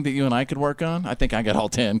anything that you and I could work on? I think I got all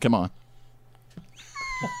 10. Come on.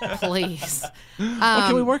 Please. What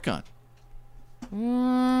can we work on?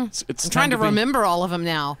 It's I'm trying to remember all of them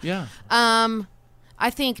now. Yeah. I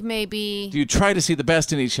think maybe... Do you try to see the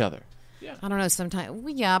best in each other? Yeah. I don't know, sometimes...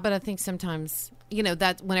 Well, yeah, but I think sometimes,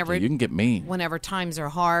 that whenever... You can get mean. Whenever times are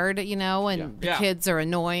hard, and the kids are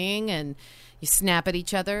annoying, and you snap at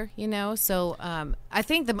each other, So I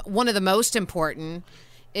think one of the most important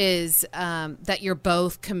is that you're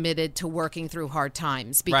both committed to working through hard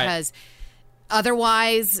times, because... Right.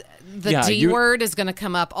 Otherwise, the D word is going to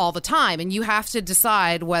come up all the time, and you have to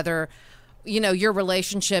decide whether, your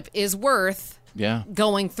relationship is worth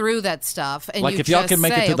going through that stuff. And like if y'all can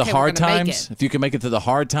make it through the hard times, if you can make it through the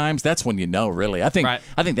hard times, that's when really. I think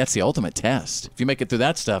that's the ultimate test. If you make it through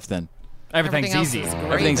that stuff, then everything's easy.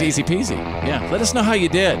 Everything's easy peasy. Yeah. Let us know how you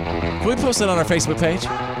did. Can we post that on our Facebook page?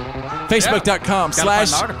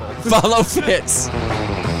 Facebook.com/follow Fitz.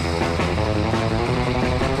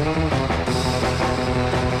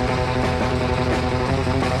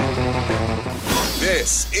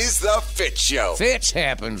 This is the Fitz Show. Fitz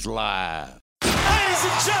happens live. Ladies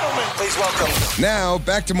and gentlemen, please welcome. Now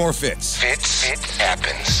back to more Fitz. Fitz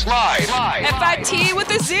happens live. FIT with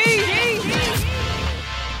a Z.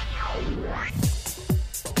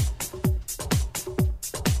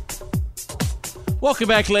 Welcome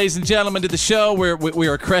back, ladies and gentlemen, to the show where we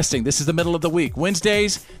are cresting. This is the middle of the week.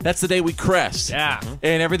 Wednesdays, that's the day we crest. Yeah.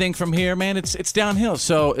 And everything from here, man, it's downhill.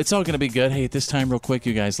 So it's all going to be good. Hey, at this time, real quick,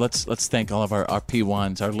 you guys, let's thank all of our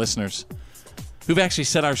P1s, our listeners, who've actually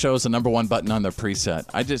set our show as the number 1 button on their preset.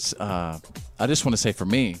 I just want to say, for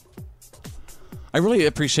me, I really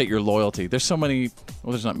appreciate your loyalty. There's so many,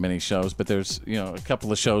 well, there's not many shows, but there's, a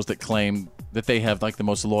couple of shows that claim that they have like the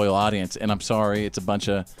most loyal audience. And I'm sorry, it's a bunch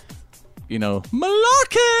of,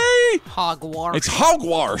 malarkey. Hogwash. It's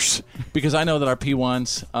hogwash. Because I know that our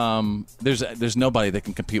P1s, there's nobody that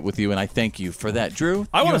can compete with you, and I thank you for that. Drew?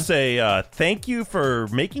 I want to say thank you for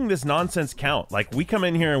making this nonsense count. Like, we come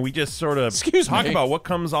in here and we just sort of talk about what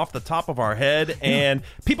comes off the top of our head, and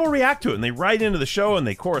people react to it, and they write into the show, and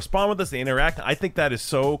they correspond with us, they interact. I think that is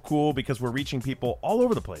so cool because we're reaching people all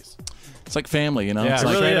over the place. It's like family, Yeah, it's it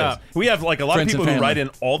like, really is. We have like a lot of people who write in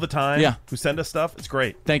all the time, Yeah. who send us stuff. It's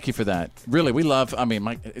great. Thank you for that. Really, we love,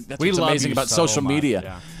 that's what's amazing about so social much,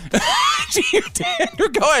 media. Yeah. Tanner,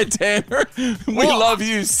 go ahead, Tanner. We love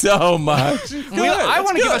you so much. I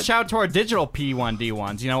want to give a shout out to our digital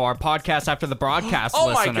P1D1s, our podcast after the broadcast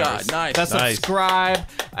listeners. Oh my God, nice. That subscribe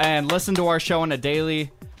and listen to our show on a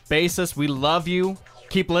daily basis. We love you.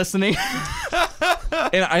 Keep listening.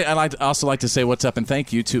 And I'd also like to say what's up and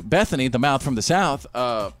thank you to Bethany, the mouth from the South,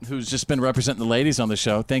 who's just been representing the ladies on the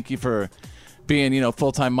show. Thank you for being,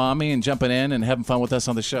 full-time mommy and jumping in and having fun with us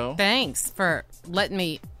on the show. Thanks for letting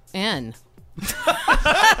me in. Thanks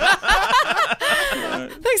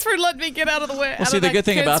for letting me get out of the way. Well, see, the good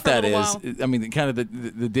thing about that is, kind of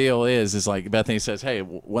the deal is like Bethany says, hey,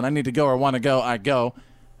 when I need to go or want to go, I go.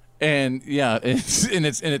 And yeah,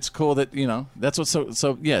 it's cool that that's what.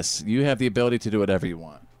 So yes, you have the ability to do whatever you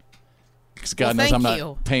want. Because God knows I'm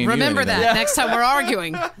not paying you. Remember that next time we're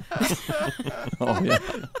arguing. Oh yeah,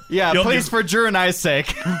 yeah. Please, for Drew and I's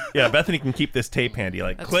sake. Yeah, Bethany can keep this tape handy.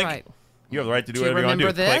 Like, That's click. Right. You have the right to do whatever you want to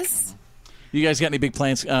do. Remember this? You guys got any big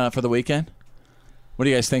plans for the weekend? What are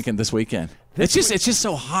you guys thinking this weekend? It's just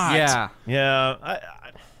so hot. Yeah.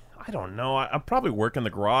 I don't know. I'm probably working the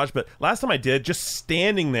garage, but last time I did, just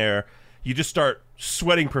standing there, you just start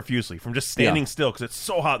sweating profusely from just standing still because it's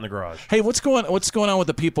so hot in the garage. Hey, what's going on with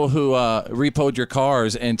the people who repoed your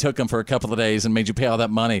cars and took them for a couple of days and made you pay all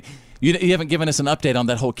that money? You haven't given us an update on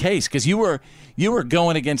that whole case because you were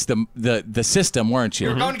going against the system, weren't you?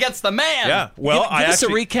 You're going against the man. Yeah. Well, give us a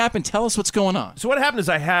recap and tell us what's going on. So what happened is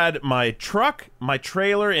I had my truck, my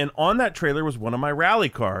trailer, and on that trailer was one of my rally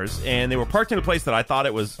cars, and they were parked in a place that I thought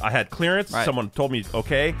I had clearance. Right. Someone told me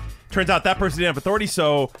okay. Turns out that person didn't have authority,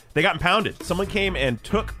 so they got impounded. Someone came and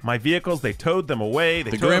took my vehicles. They towed them away.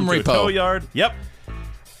 They towed them to a tow yard. Yep.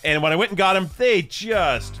 And when I went and got them, they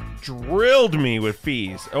just drilled me with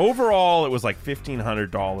fees. Overall, it was like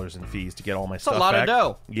 $1,500 in fees to get all my stuff back. That's a lot of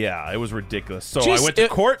dough. Yeah, it was ridiculous. So I went to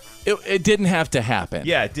court. It didn't have to happen.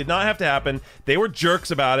 Yeah, it did not have to happen. They were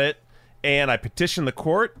jerks about it. And I petitioned the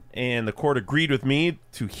court, and the court agreed with me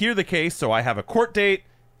to hear the case. So I have a court date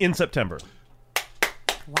in September.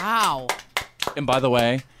 Wow. And by the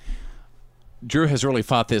way, Drew has really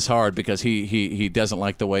fought this hard because he doesn't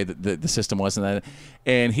like the way that the system was and that,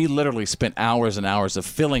 and he literally spent hours and hours of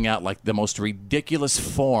filling out like the most ridiculous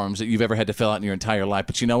forms that you've ever had to fill out in your entire life.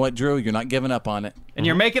 But you know what, Drew? You're not giving up on it. And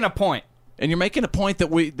you're making a point. And you're making a point that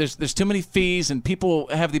there's too many fees and people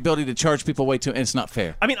have the ability to charge people way too, and it's not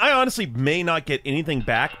fair. I mean, I honestly may not get anything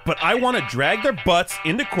back, but I want to drag their butts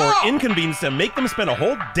into court, inconvenience them, make them spend a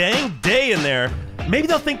whole dang day in there. Maybe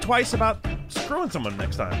they'll think twice about screwing someone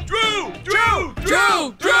next time. Drew!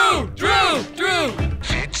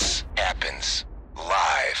 Fitz happens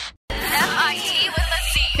live. F-I-T with a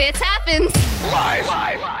C. Fitz happens. Live.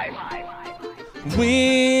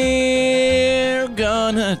 We're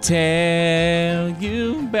gonna tell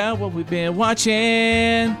you about what we've been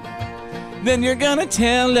watching. Then you're gonna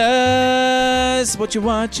tell us what you're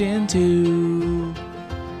watching too.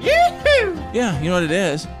 Yoo-hoo! Yeah, you know what it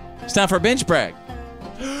is. It's time for a binge brag.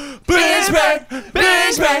 Binge brag!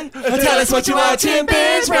 Tell us what you're watching.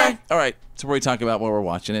 Binge brag! All right, so where we talk about what we're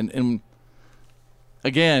watching. And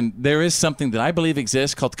again, there is something that I believe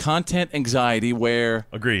exists called content anxiety where...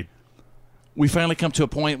 Agreed. We finally come to a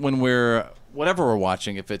point when whatever we're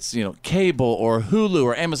watching, if it's, cable or Hulu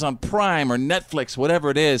or Amazon Prime or Netflix, whatever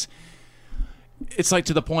it is, it's like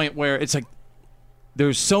to the point where it's like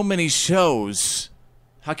there's so many shows.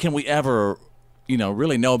 How can we ever,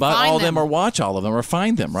 really know about all of them or watch all of them or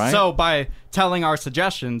find them, right? So by telling our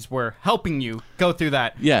suggestions, we're helping you go through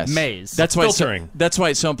that maze. That's why that's why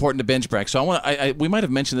it's so important to binge brag. So we might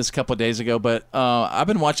have mentioned this a couple of days ago, but I've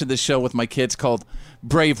been watching this show with my kids called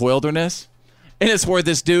Brave Wilderness. And it's where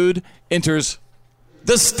this dude enters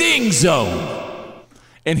the sting zone.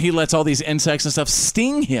 And he lets all these insects and stuff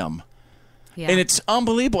sting him. Yeah. And it's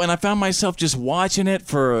unbelievable. And I found myself just watching it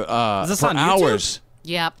for hours. YouTube?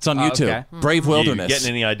 Yep. It's on YouTube. Okay. Brave Wilderness. You getting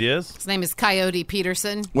any ideas? His name is Coyote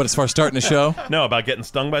Peterson. What, as far as starting a show? No, about getting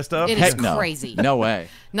stung by stuff? It is crazy. No way.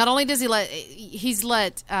 Not only does he's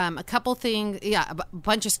let a couple things, a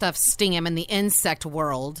bunch of stuff sting him in the insect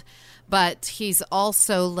world. But he's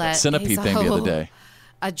also let... Centipede thing the other day.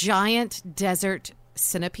 A giant desert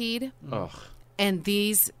centipede. Ugh. And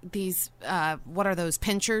these what are those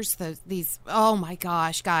pinchers? These, oh my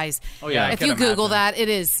gosh, guys. Oh yeah, if you Google that, it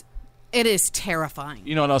is terrifying.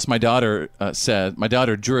 You know what else my daughter said? My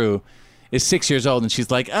daughter, Drew, is 6 years old, and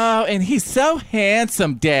she's like, oh, and he's so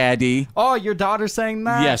handsome, Daddy. Oh, your daughter's saying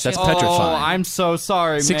that? Yes, that's petrifying. Oh, I'm so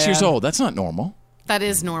sorry, 6 years old. That's not normal. That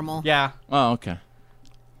is normal. Yeah. Oh, okay.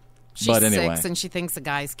 She's 6 and she thinks the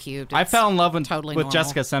guy's cute. I fell in love with normal.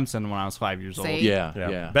 Jessica Simpson when I was 5 years old. See?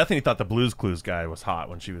 Yeah. Bethany thought the Blues Clues guy was hot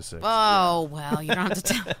when she was 6. Oh, well, you don't have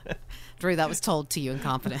to tell. Drew, that was told to you in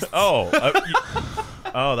confidence. Oh,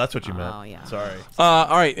 that's what you meant. Oh, yeah. Sorry. All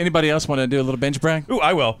right. Anybody else want to do a little bench brag? Ooh,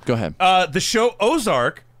 I will. Go ahead. The show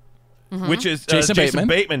Ozark, which is Jason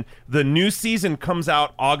Bateman. The new season comes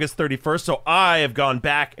out August 31st, so I have gone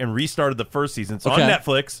back and restarted the first season. It's on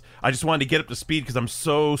Netflix. I just wanted to get up to speed because I'm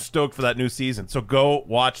so stoked for that new season. So go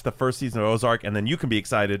watch the first season of Ozark, and then you can be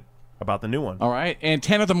excited about the new one. All right. And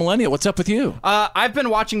Tanner the Millennial, what's up with you? I've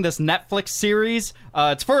been watching this Netflix series.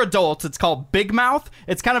 It's for adults. It's called Big Mouth.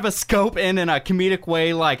 It's kind of a scope in a comedic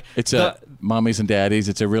way. Like it's mommies and daddies.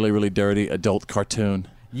 It's a really, really dirty adult cartoon.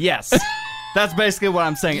 Yes. That's basically what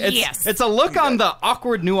I'm saying. It's a look on the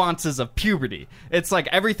awkward nuances of puberty. It's like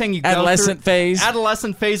everything you go through.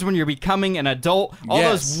 Adolescent phase when you're becoming an adult. All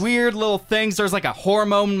those weird little things. There's like a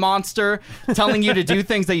hormone monster telling you to do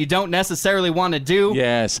things that you don't necessarily want to do.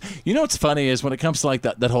 Yes. You know what's funny is when it comes to like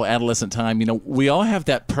that whole adolescent time, we all have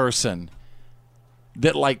that person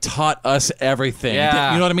that like taught us everything.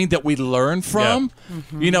 Yeah. You know what I mean? That we learned from. Yeah.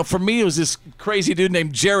 Mm-hmm. You know, for me, it was this crazy dude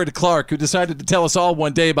named Jared Clark who decided to tell us all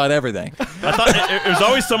one day about everything. I thought it was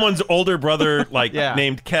always someone's older brother, like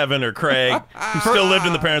named Kevin or Craig, who still lived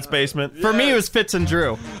in the parents' basement. For me, it was Fitz and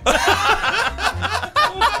Drew.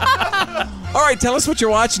 All right, tell us what you're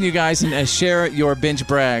watching, you guys, and share your binge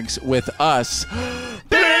brags with us.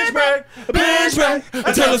 Binge brag, binge brag.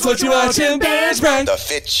 Tell us what you're watching, binge brag. The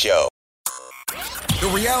Fitz Show.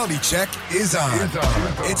 The reality check is on.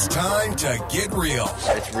 It's time to get real.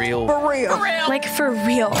 It's real. For real. Like for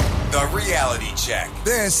real. The reality check.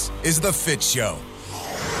 This is the Fitz Show.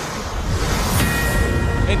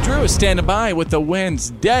 And Drew is standing by with the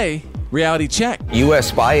Wednesday reality check. U.S.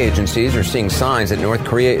 spy agencies are seeing signs that North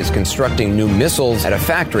Korea is constructing new missiles at a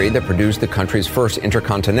factory that produced the country's first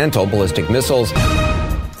intercontinental ballistic missiles.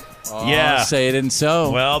 Yeah. Say it and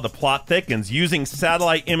so. Well, the plot thickens. Using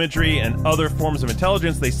satellite imagery and other forms of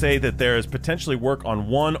intelligence, they say that there is potentially work on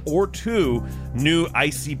 1 or 2 new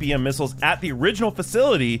ICBM missiles at the original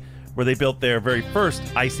facility where they built their very first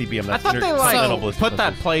ICBM. I thought they put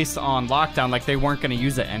that place on lockdown, like they weren't going to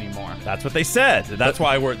use it anymore. That's what they said. That's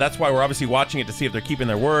why we're obviously watching it to see if they're keeping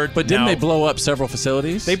their word. But didn't they blow up several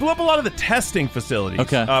facilities? They blew up a lot of the testing facilities.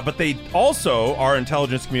 Okay. But they also, our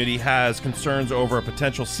intelligence community has concerns over a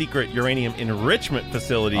potential secret uranium enrichment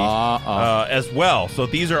facility as well. So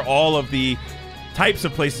these are all of the types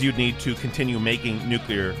of places you'd need to continue making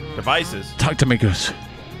nuclear devices. Talk to me, Goose.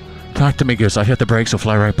 Talk to me, Goose. I hit the brakes, so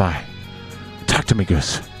fly right by. Talk to me,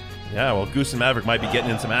 Goose. Yeah, well, Goose and Maverick might be getting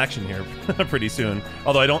in some action here pretty soon.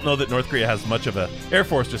 Although I don't know that North Korea has much of an air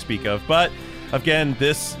force to speak of. But, again,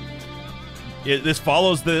 this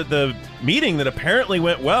follows the meeting that apparently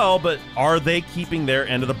went well, but are they keeping their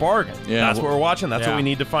end of the bargain? Yeah, That's what we're watching. That's what we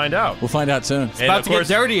need to find out. We'll find out soon. It's about to get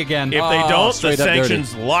dirty again. If they don't, the straight up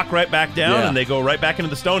sanctions dirty. lock right back down, Yeah. and they go right back into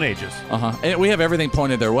the Stone Ages. And we have everything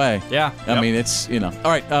pointed their way. Yeah. I mean, it's, you know.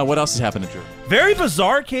 All right, what else has happened to Drew? Very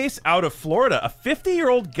bizarre case out of Florida. A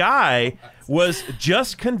 50-year-old guy was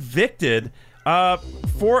just convicted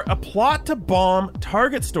for a plot to bomb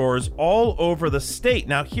Target stores all over the state.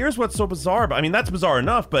 Now, here's what's so bizarre. I mean, that's bizarre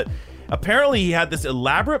enough, but apparently he had this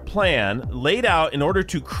elaborate plan laid out in order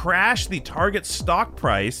to crash the Target stock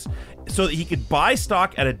price so that he could buy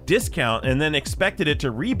stock at a discount and then expected it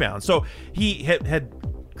to rebound. So he had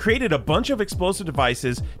created a bunch of explosive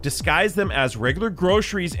devices, disguised them as regular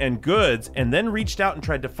groceries and goods, and then reached out and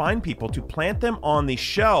tried to find people to plant them on the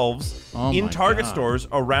shelves in Target stores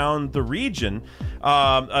around the region.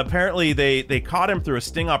 Apparently, they caught him through a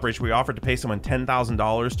sting operation. We offered to pay someone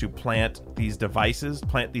 $10,000 to plant these devices,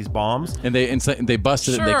 plant these bombs. And they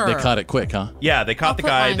busted it. They caught it quick, huh? Yeah, they caught the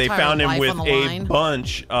guy. They found him with a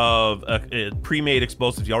bunch of pre-made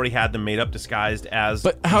explosives. He already had them made up, disguised as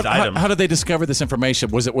these items. How did they discover this information?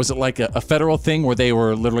 Was it like a federal thing where they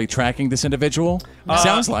were literally tracking this individual?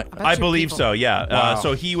 Sounds like. I believe so, yeah. Wow.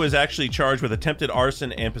 So he was actually charged with attempted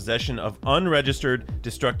arson and possession of unregistered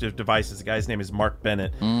destructive devices. The guy's name is Mark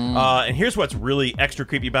Bennett. And here's what's really extra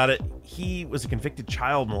creepy about it. He was a convicted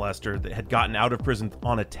child molester that had gotten out of prison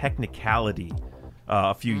on a technicality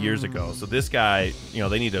a few years ago. So this guy,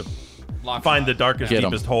 they need to find the darkest,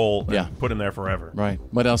 deepest hole and put him there forever. Right.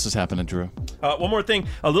 What else is happening, Drew? One more thing,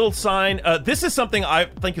 a little sign. This is something I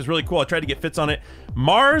think is really cool. I tried to get Fitz on it.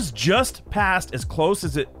 Mars just passed as close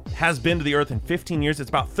as it has been to the Earth in 15 years. It's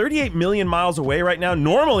about 38 million miles away right now.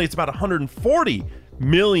 Normally, it's about 140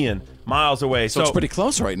 million miles away. So it's pretty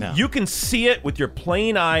close right now. You can see it with your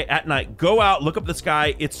plain eye at night. Go out, look up the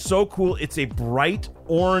sky. It's so cool. It's a bright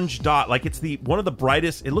orange dot. Like it's one of the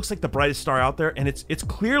brightest. It looks like the brightest star out there, and it's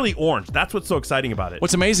clearly orange. That's what's so exciting about it.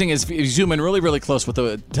 What's amazing is if you zoom in really, really close with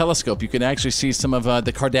the telescope, you can actually see some of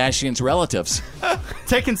the Kardashians' relatives.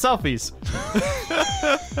 Taking selfies.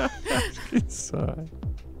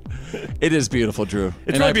 It is beautiful, Drew.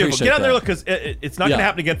 It's really beautiful. Get out there, look, because it's not going to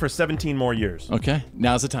happen again for 17 more years. Okay.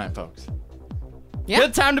 Now's the time, folks. Yep.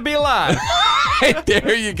 Good time to be alive.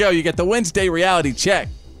 There you go. You get the Wednesday reality check.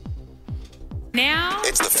 Now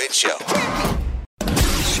it's the Fitz Show.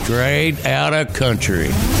 Straight out of country.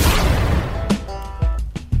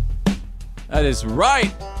 That is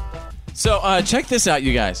right. So check this out,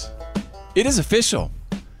 you guys. It is official.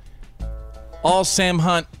 All Sam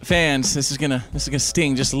Hunt fans, this is gonna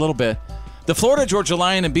sting just a little bit. The Florida Georgia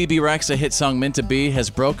Line and BB Rexha hit song "Meant to Be"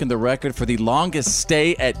 has broken the record for the longest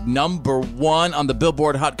stay at #1 on the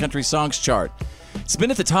Billboard Hot Country Songs chart. It's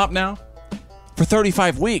been at the top now for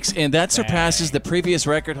 35 weeks, and that surpasses the previous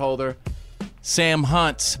record holder, Sam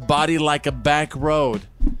Hunt's "Body Like a Back Road,"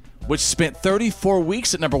 which spent 34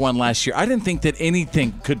 weeks at #1 last year. I didn't think that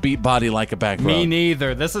anything could beat "Body Like a Back Road." Me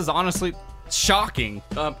neither. This is honestly shocking.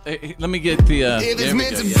 Let me get the. There we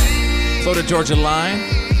go. Florida Georgia Line,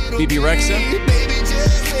 BB Rexa. Baby,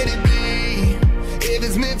 just let it be. If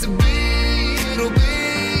it's meant to be, it'll be.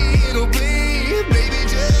 Baby,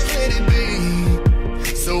 just let it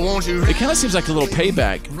be. So won't you? It kind of seems like a little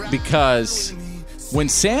payback because when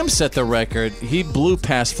Sam set the record, he blew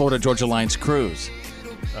past Florida Georgia Line's cruise.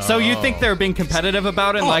 So you think they're being competitive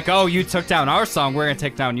about it? Like, you took down our song, we're going to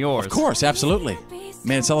take down yours. Of course, absolutely.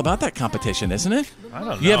 Man, it's all about that competition, isn't it? I don't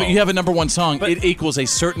know. know. You have a number one song, but it equals a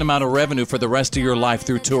certain amount of revenue for the rest of your life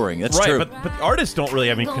through touring. That's right, true. But the artists don't really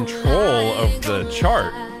have any control of the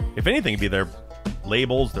chart. If anything, it'd be their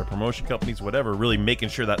labels, their promotion companies, whatever, really making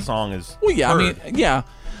sure that song is heard.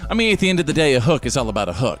 I mean, at the end of the day, a hook is all about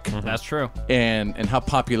a hook. Mm-hmm. That's true. And how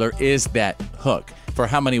popular is that hook? For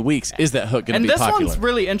how many weeks is that hook going to be popular? And this one's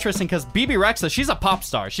really interesting because BB Rexa, she's a pop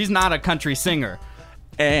star. She's not a country singer.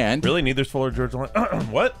 And really, neither's Florida Georgia Line.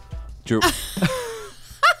 What? Drew.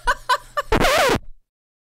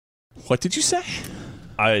 What did you say?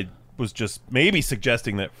 I was just maybe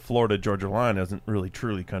suggesting that Florida Georgia Line isn't really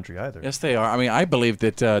truly country either. Yes, they are. I mean, I believe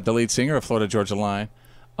that the lead singer of Florida Georgia Line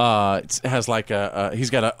has like he's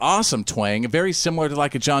got an awesome twang, very similar to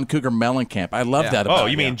like a John Cougar Mellencamp. I love that about him. Oh,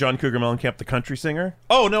 you mean John Cougar Mellencamp, the country singer?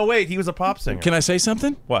 Oh, no, wait, he was a pop singer. Can I say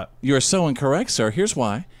something? What? You are so incorrect, sir. Here's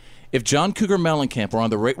why. If John Cougar Mellencamp were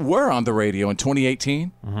on the radio in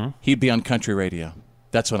 2018, he'd be on country radio.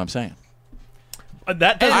 That's what I'm saying.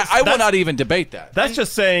 I will not even debate that. That's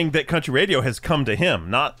just saying that country radio has come to him,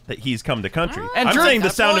 not that he's come to country. And I'm Drew, saying the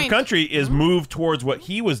that sound point. of country is moved towards what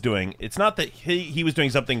he was doing. It's not that he was doing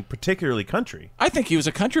something particularly country. I think he was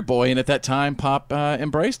a country boy, and at that time, pop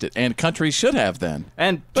embraced it, and country should have then.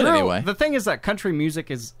 But anyway, the thing is that country music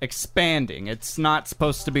is expanding. It's not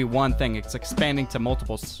supposed to be one thing. It's expanding to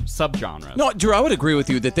multiple subgenres. No, Drew, I would agree with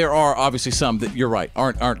you that there are obviously some that you're right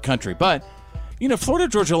aren't country, but. You know, Florida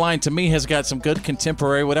Georgia Line to me has got some good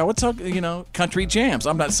contemporary, what I would talk, country jams.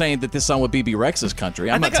 I'm not saying that this song with BB Rex is country.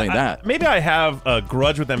 I'm not saying that. Maybe I have a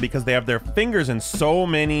grudge with them because they have their fingers in so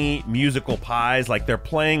many musical pies. Like they're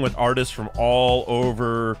playing with artists from all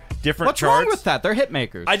over different What's charts. wrong with that? They're hit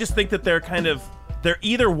makers. I just think that they're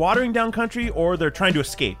either watering down country or they're trying to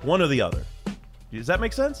escape, one or the other. Does that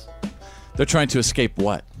make sense? They're trying to escape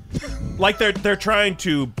what? Like they're trying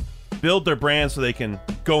to build their brand so they can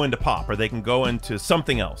go into pop or they can go into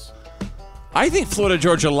something else. I think Florida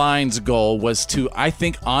Georgia Line's goal was to,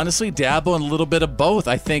 honestly dabble in a little bit of both.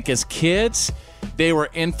 I think as kids, they were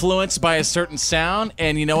influenced by a certain sound,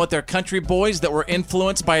 and you know what? They're country boys that were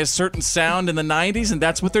influenced by a certain sound in the 90s, and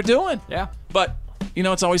that's what they're doing. Yeah. But,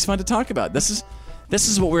 it's always fun to talk about. This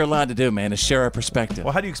is what we're allowed to do, man, is share our perspective.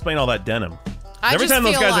 Well, how do you explain all that denim? I Every just time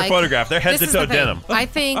those feel guys like are photographed, they're head to this is toe the thing. denim. I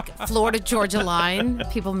think Florida Georgia Line,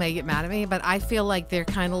 people may get mad at me, but I feel like they're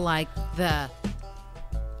kind of like I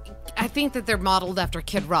think that they're modeled after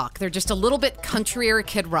Kid Rock. They're just a little bit countryer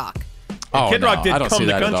Kid Rock. Kid Rock did I don't come see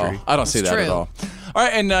to that country. at all. I don't see It's that at true. all. All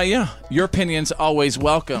right, and your opinion's always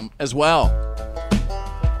welcome as well.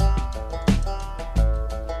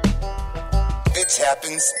 It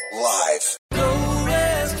happens live.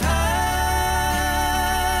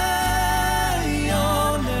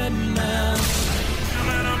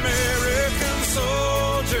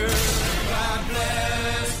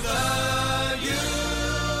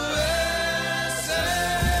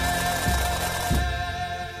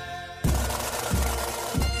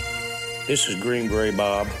 This is Green Beret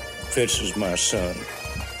Bob. Fitz is my son.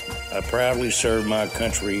 I proudly served my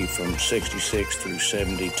country from 66 through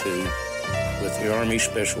 72 with the Army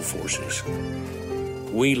Special Forces.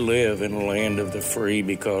 We live in a land of the free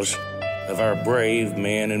because of our brave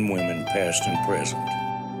men and women, past and present.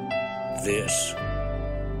 This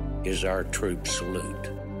is our troop salute.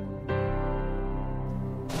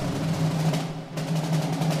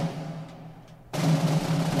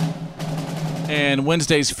 And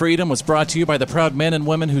Wednesday's Freedom was brought to you by the proud men and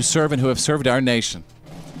women who serve and who have served our nation.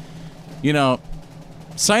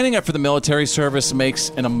 Signing up for the military service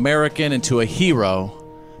makes an American into a hero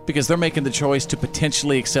because they're making the choice to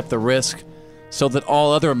potentially accept the risk so that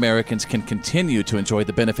all other Americans can continue to enjoy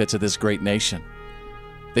the benefits of this great nation.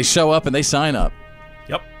 They show up and they sign up.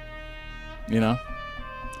 Yep.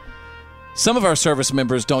 Some of our service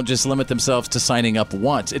members don't just limit themselves to signing up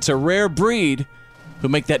once. It's a rare breed who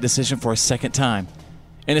make that decision for a second time,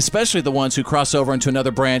 and especially the ones who cross over into another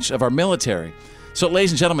branch of our military. So,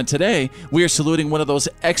 ladies and gentlemen, today we are saluting one of those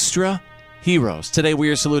extra heroes. Today we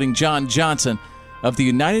are saluting John Johnson of the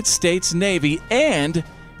United States Navy and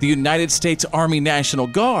the United States Army National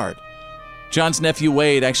Guard. John's nephew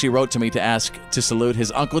Wade actually wrote to me to ask to salute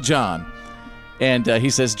his Uncle John. And he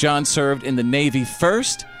says John served in the Navy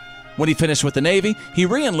first, When he finished with the Navy, he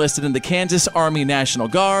re-enlisted in the Kansas Army National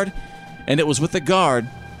Guard, and it was with the Guard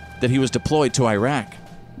that he was deployed to Iraq.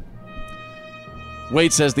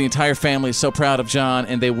 Wade says the entire family is so proud of John,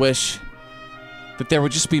 and they wish that there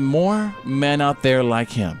would just be more men out there like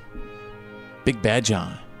him. Big Bad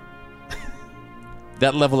John.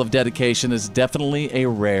 That level of dedication is definitely a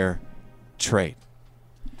rare trait.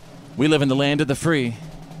 We live in the land of the free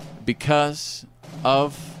because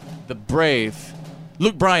of the brave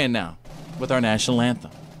Luke Bryan now with our national anthem.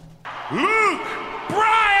 Luke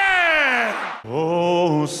Bryan!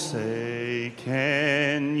 Oh, say,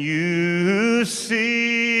 can you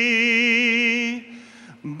see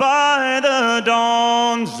by the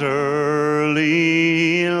dawn's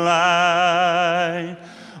early light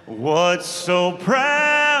what so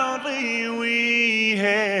proudly we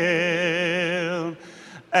hailed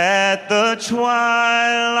at the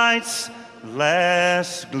twilight's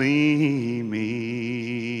last gleaming,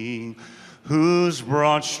 whose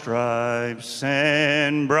broad stripes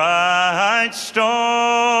and bright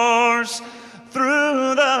stars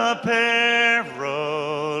through the perilous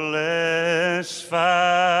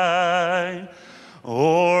fight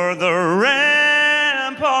o'er the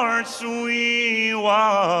ramparts we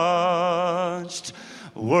watched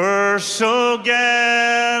were so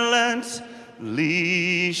gallantly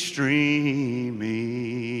streaming,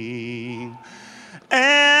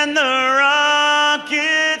 and the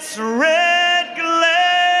rocket's red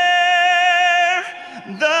glare,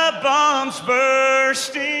 the bombs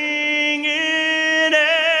bursting in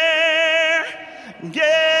air,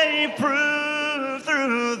 gave proof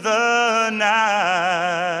through the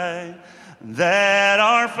night that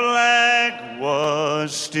our flag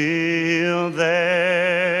was still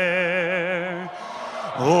there.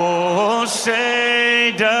 Oh,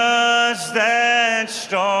 say, does that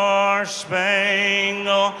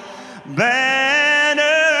star-spangled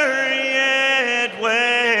banner yet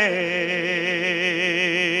wave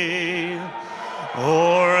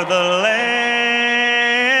o'er the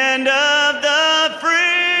land of the free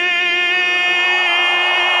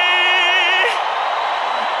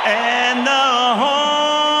and the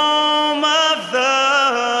home of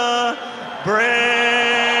the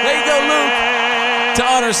brave? There you go, Luke. To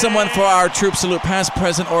honor someone for our Troop Salute, past,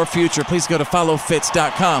 present, or future, please go to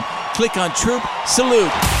followfitz.com. Click on Troop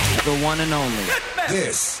Salute. The one and only.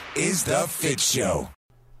 This is the Fitz Show.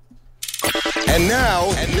 And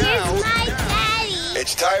now, Here's my daddy.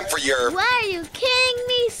 it's time for your Why are you kidding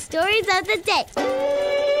me? Stories of the day.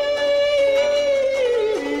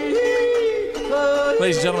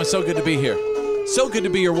 Ladies and gentlemen, so good to be here. So good to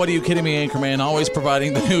be your What Are You Kidding Me anchorman, always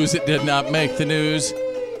providing the news that did not make the news.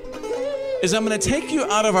 Is I'm going to take you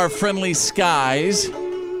out of our friendly skies.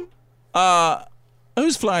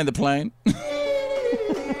 Who's flying the plane?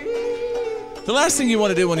 The last thing you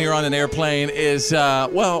want to do when you're on an airplane is,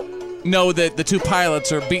 know that the two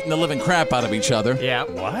pilots are beating the living crap out of each other. Yeah.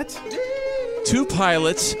 What? Two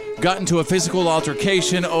pilots got into a physical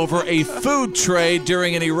altercation over a food tray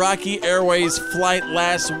during an Iraqi Airways flight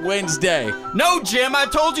last Wednesday. No, Jim, I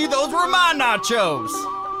told you those were my nachos.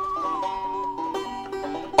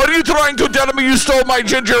 Are you trying to tell me you stole my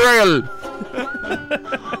ginger ale?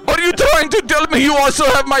 Are you trying to tell me you also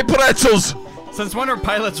have my pretzels? Since when are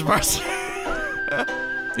pilots Russian?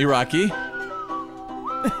 Iraqi.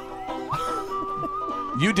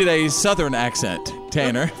 You did a southern accent,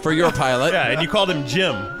 Tanner, for your pilot. Yeah, and you called him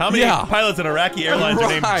Jim. How many pilots in Iraqi Airlines are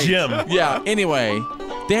named Jim? Yeah, anyway,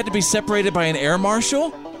 they had to be separated by an air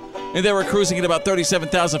marshal, and they were cruising at about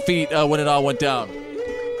 37,000 feet when it all went down.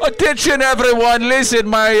 Attention, everyone! Listen,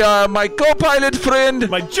 my co-pilot friend,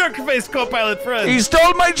 my jerk-faced co-pilot friend, he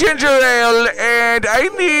stole my ginger ale, and I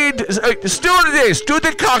need stewardess to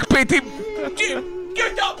the cockpit.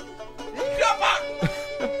 Get up! Come on!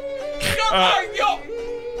 Come on, yo!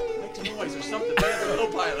 Make some noise or something. The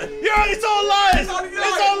co-pilot. Yeah, it's all lies! It's all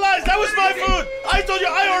lies! That was my food! I told you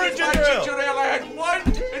I ordered ginger ale! Ginger ale, I had one,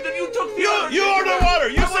 and then you took the other. You ordered water!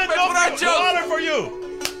 You said no water for you!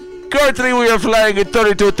 Currently, we are flying at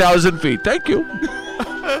 32,000 feet. Thank you.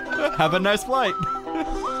 Have a nice flight. Yeah,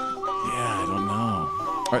 I don't know.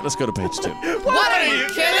 All right, let's go to page 2. What are you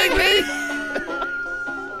kidding me?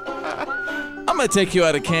 I'm going to take you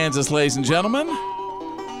out of Kansas, ladies and gentlemen.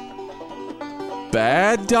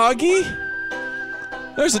 Bad doggy?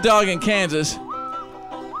 There's a dog in Kansas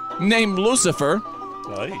named Lucifer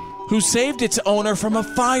who saved its owner from a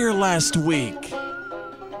fire last week.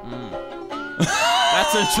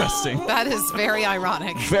 That's interesting. That is very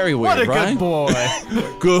ironic. Very weird, What a right? good boy.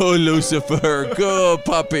 Go, Lucifer. Go,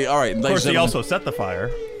 puppy. All right. Of course, he also set the fire.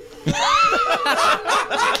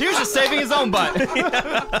 He was just saving his own butt.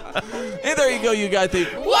 And there you go. You got the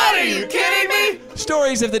What, are you kidding me?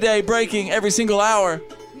 stories of the day breaking every single hour.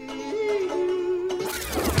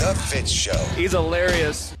 The Fitz Show. He's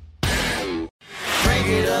hilarious. Break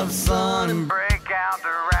it up, son, and break out the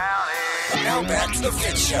rowdy. Now back to the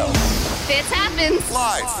Fitz Show. Fitz happens.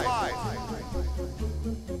 Live.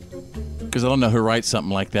 Because I don't know who writes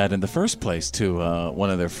something like that in the first place to one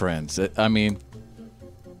of their friends. I mean,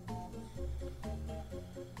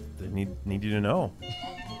 They need you to know.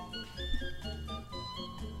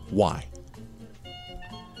 why?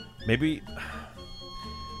 Maybe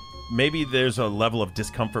there's a level of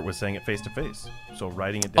discomfort with saying it face to face. So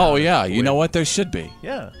writing it down. Oh, yeah. You know what? There should be.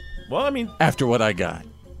 Yeah. Well, I mean, after what I got.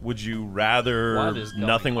 Would you rather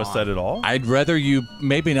nothing was said at all? I'd rather you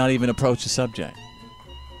maybe not even approach the subject.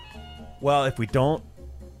 Well, if we don't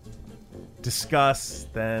discuss,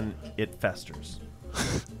 then it festers.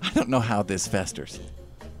 I don't know how this festers.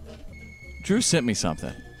 Drew sent me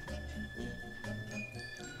something.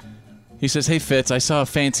 He says, "Hey, Fitz, I saw a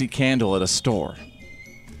fancy candle at a store.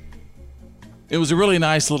 It was a really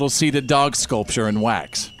nice little seated dog sculpture in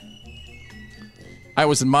wax. I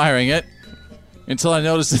was admiring it until I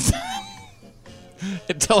noticed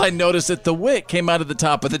that the wick came out of the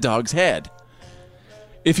top of the dog's head.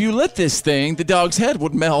 If you lit this thing, the dog's head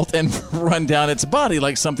would melt and run down its body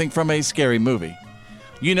like something from a scary movie.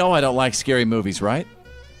 You know I don't like scary movies, right?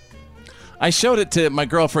 I showed it to my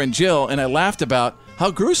girlfriend Jill, and I laughed about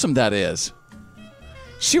how gruesome that is.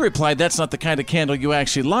 She replied, that's not the kind of candle you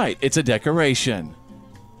actually light. It's a decoration."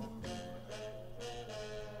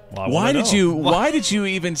 Well, Why did you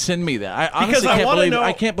even send me that? I honestly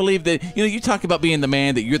can't believe that. You talk about being the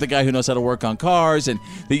man, that you're the guy who knows how to work on cars, and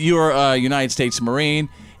that you're a United States Marine,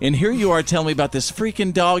 and here you are telling me about this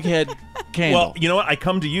freaking dog head candle. Well, you know what? I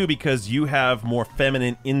come to you because you have more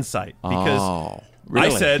feminine insight. Because really?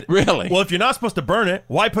 I said, really? Well, if you're not supposed to burn it,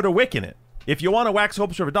 why put a wick in it? If you want a wax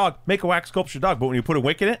sculpture of a dog, make a wax sculpture dog. But when you put a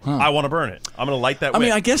wick in it, I want to burn it. I'm going to light that wick. I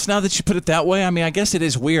mean, I guess now that you put it that way, I guess it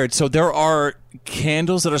is weird. So there are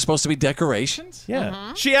candles that are supposed to be decorations?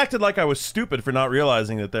 Yeah. She acted like I was stupid for not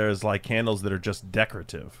realizing that there's like candles that are just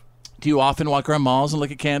decorative. Do you often walk around malls and look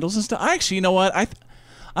at candles and stuff? Actually, you know what?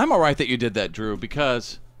 I'm all right that you did that, Drew,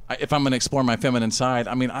 because if I'm going to explore my feminine side,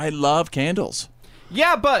 I love candles.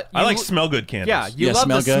 Yeah, but I like smell good candles. Yeah, you love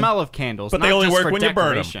the smell of candles, but they not only just work for when you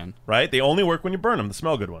burn them, decoration. right? They only work when you burn them, the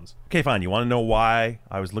smell good ones. Okay, fine. You want to know why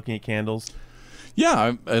I was looking at candles?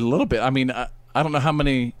 Yeah, a little bit. I don't know how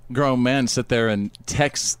many grown men sit there and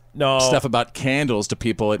text stuff about candles to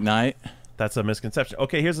people at night. That's a misconception.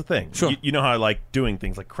 Okay, here's the thing. Sure. You know how I like doing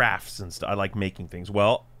things like crafts and stuff. I like making things.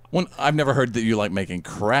 Well, I've never heard that you like making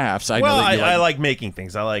crafts. I like making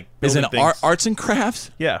things. I like building things. Is it arts and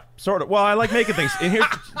crafts? Yeah, sort of. Well, I like making things. And here,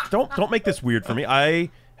 don't make this weird for me. I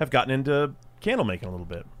have gotten into candle making a little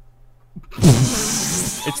bit.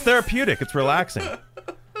 It's therapeutic. It's relaxing.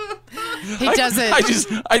 He does it.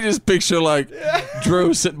 I just picture like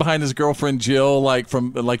Drew sitting behind his girlfriend Jill, like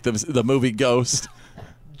from like the movie Ghost.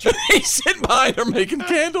 He's sitting behind her making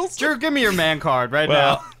candles. Drew, give me your man card right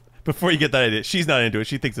now. Before you get that idea, she's not into it.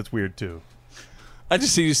 She thinks it's weird too. I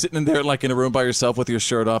just see you sitting in there like in a room by yourself with your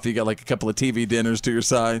shirt off. You got like a couple of TV dinners to your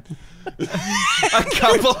side. A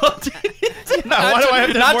couple of TV Why do I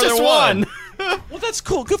have to have more than one? Well, that's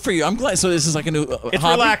cool. Good for you. I'm glad. So this is like a new It's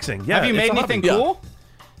hobby? relaxing. Yeah. Have you made anything cool? Yeah.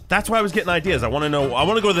 That's why I was getting ideas. I want to know. I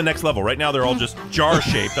want to go to the next level. Right now, they're all just jar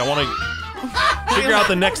shaped. I want to figure out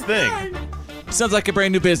the next thing. Sounds like a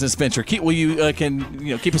brand new business venture. Will you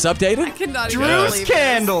keep us updated? I cannot Drew's even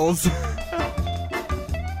candles.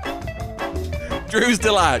 Drew's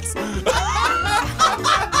Delights. Get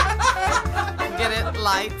it?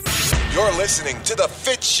 Lights. You're listening to The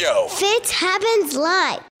Fitz Show. Fitz happens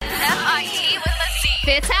live. F-I-T with a C.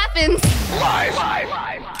 Fitz happens Live.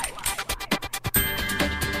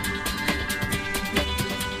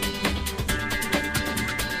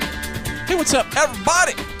 Hey, what's up,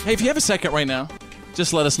 everybody? Hey, if you have a second right now,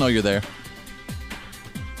 just let us know you're there.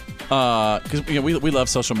 Because we love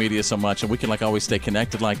social media so much, and we can like always stay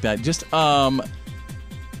connected like that. Just take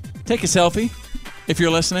a selfie if you're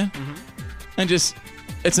listening, and just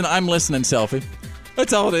it's an I'm listening selfie.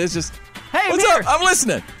 That's all it is. Just hey, what's up? I'm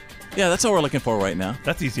listening. Yeah, that's all we're looking for right now.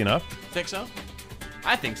 That's easy enough. Think so?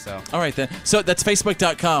 I think so. All right then. So that's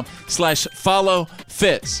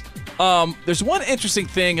Facebook.com/followfitz. There's one interesting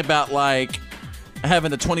thing about like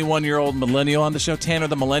having the 21-year-old millennial on the show, Tanner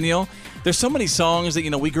the Millennial. There's so many songs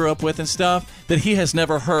that we grew up with and stuff that he has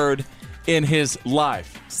never heard in his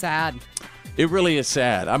life. Sad. It really is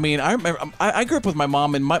sad. I mean, I remember I grew up with my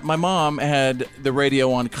mom, and my mom had the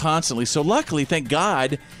radio on constantly. So luckily, thank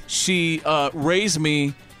God, she raised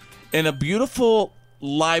me in a beautiful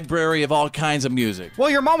library of all kinds of music. Well,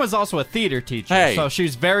 your mom was also a theater teacher, so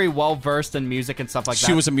she's very well versed in music and stuff like that.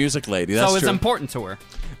 She was a music lady. That's so it's true. important to her.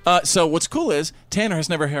 So what's cool is Tanner has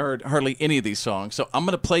never heard hardly any of these songs. So I'm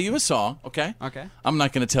going to play you a song, okay? Okay. I'm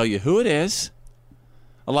not going to tell you who it is.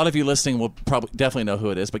 A lot of you listening will definitely know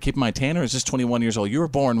who it is, but keep in mind, Tanner is just 21 years old. You were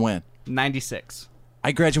born when? 96.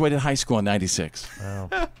 I graduated high school in 96.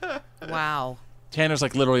 Wow. Wow. Tanner's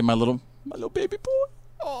like literally my little baby boy.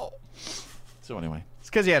 Oh. So anyway. It's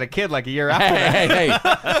because you had a kid like a year after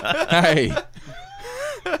that. Hey.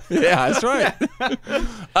 Yeah, that's right.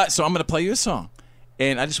 So I'm going to play you a song,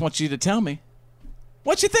 and I just want you to tell me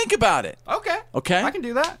what you think about it. Okay. Okay? I can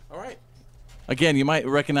do that. All right. Again, you might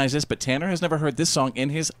recognize this, but Tanner has never heard this song in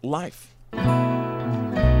his life. We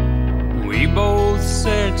both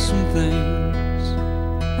said some things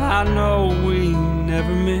I know we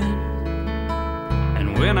never meant.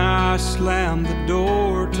 And when I slammed the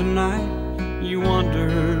door tonight, you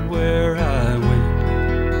wondered where I went.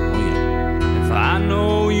 Oh, yeah. If I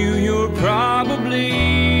know you, you're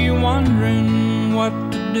probably wondering what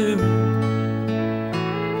to do.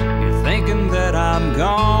 You're thinking that I'm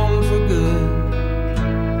gone for good.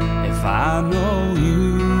 If I know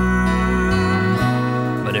you,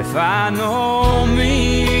 but if I know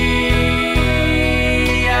me,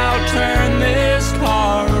 I'll turn this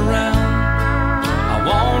car around. I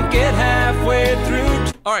won't get halfway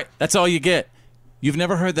through. All right, that's all you get. You've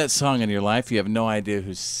never heard that song in your life. You have no idea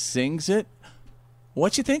who sings it.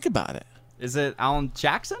 What you think about it? Is it Alan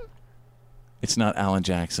Jackson? It's not Alan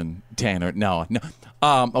Jackson, Tanner. No.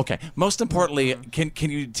 Okay. Most importantly, can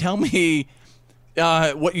you tell me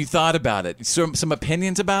what you thought about it? Some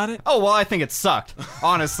opinions about it? Oh, well, I think it sucked.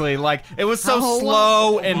 Honestly, like, it was so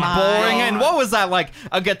slow and boring. And what was that, like,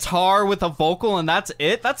 a guitar with a vocal and that's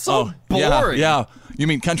it? That's so boring. Yeah. You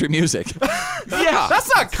mean country music? Yeah. That's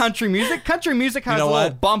not country music. Country music has You know a little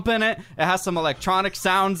what? bump in it. It has some electronic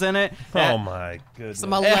sounds in it. Oh, my goodness.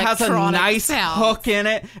 Some It has a electronic nice sounds. hook in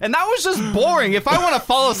it. And that was just boring. If I want to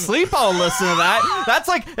fall asleep, I'll listen to that. That's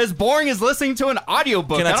like as boring as listening to an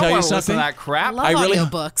audiobook. Can I don't tell you want to listen something? to that crap. I love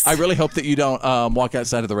audiobooks. I really hope that you don't walk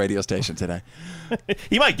outside of the radio station today.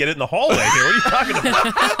 He might get it in the hallway here. What are you talking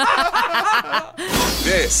about?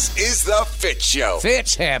 This is the Fitz Show.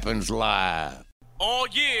 Fitz happens live. Oh,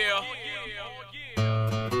 yeah.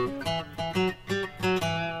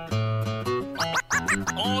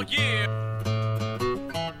 Oh, yeah.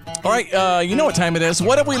 All right, you know what time it is.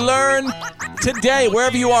 What did we learn today,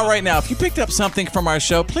 wherever you are right now? If you picked up something from our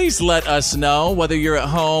show, please let us know, whether you're at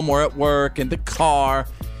home or at work, in the car.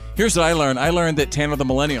 Here's what I learned. I learned that Tanner the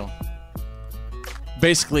Millennial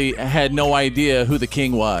basically had no idea who the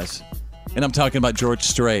king was. And I'm talking about George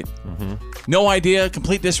Strait. Mm-hmm. No idea,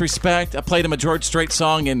 complete disrespect. I played him a George Strait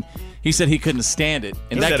song, and he said he couldn't stand it.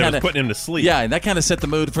 And He said it was putting him to sleep. Yeah, and that kind of set the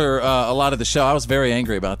mood for a lot of the show. I was very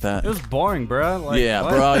angry about that. It was boring, bro. Like, Yeah,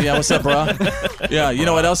 what? bro. Yeah, what's up, bro? Yeah, you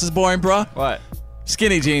know what else is boring, bro? What?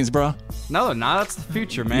 Skinny jeans, bro. No, they're not. That's the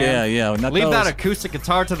future, man. Yeah. Not Leave those. that acoustic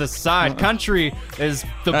guitar to the side. Country is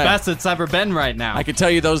the Hey. best it's ever been right now. I can tell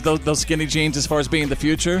you those skinny jeans, as far as being the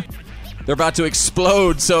future, they're about to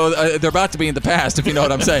explode. So they're about to be in the past, if you know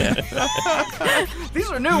what I'm saying. These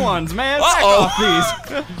are new ones, man. Back off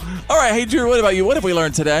these. All right, hey Drew, what about you? What have we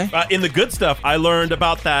learned today? In the good stuff, I learned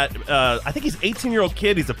about that. I think he's an 18-year-old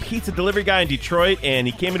kid. He's a pizza delivery guy in Detroit, and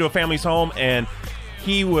he came into a family's home, and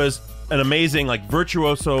he was an amazing, like,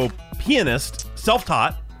 virtuoso pianist,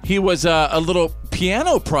 self-taught. He was a little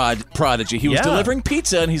piano prodigy. He was Yeah. delivering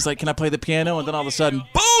pizza, and he's like, "Can I play the piano?" And then all of a sudden,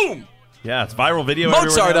 boom! Yeah, it's viral video. Mozart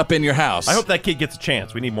everywhere now. up in your house. I hope that kid gets a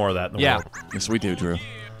chance. We need more of that in the world. Yes, we do, Drew.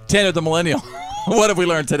 Tanner the Millennial. What have we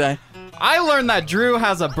learned today? I learned that Drew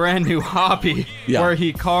has a brand new hobby where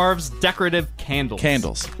he carves decorative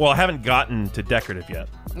candles. Well, I haven't gotten to decorative yet.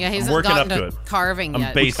 Yeah, he's I'm working gotten up to to it. carving I'm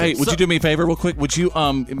yet. basic. Hey, would you do me a favor real quick? Would you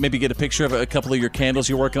maybe get a picture of a couple of your candles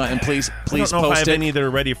you're working on, and please I don't know if I post have it? any that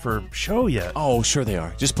are ready for show yet. Oh, sure they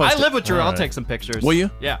are. Just post I it. live with Drew. All I'll right. take some pictures. Will you?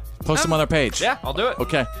 Yeah. Post them on our page. Yeah, I'll do it.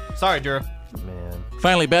 Okay. Sorry, Drew. Man.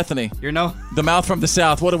 Finally, Bethany. You're no. The mouth from the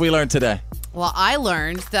south. What have we learned today? Well, I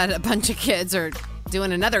learned that a bunch of kids are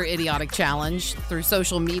doing another idiotic challenge through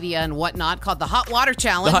social media and whatnot called the Hot Water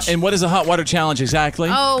Challenge. And what is a hot water challenge exactly?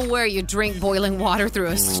 Oh, where you drink boiling water through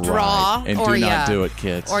a straw. Right. And or do not you- do it,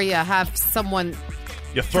 kids. Or you have someone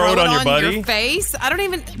You throw it on your buddy? your face. I don't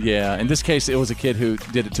even... Yeah, in this case, it was a kid who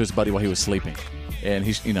did it to his buddy while he was sleeping. And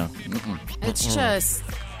he's, mm-mm. It's just...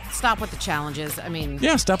 Stop with the challenges. I mean,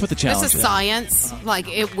 yeah, stop with the challenges. This is science. Like,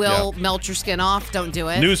 it will melt your skin off. Don't do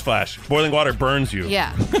it. Newsflash: boiling water burns you.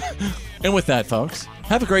 Yeah. And with that, folks,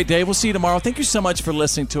 have a great day. We'll see you tomorrow. Thank you so much for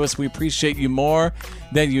listening to us. We appreciate you more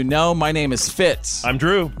than you know. My name is Fitz. I'm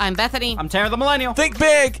Drew. I'm Bethany. I'm Tara the Millennial. Think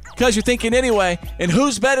big, because you're thinking anyway. And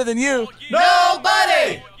who's better than you?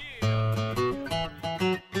 Nobody!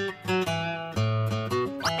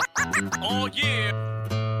 Oh, yeah.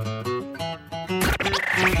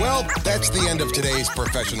 Well, that's the end of today's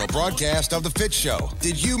professional broadcast of The Fitz Show.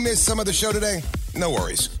 Did you miss some of the show today? No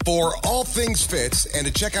worries. For all things Fitz and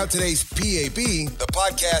to check out today's PAB, the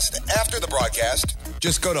podcast after the broadcast,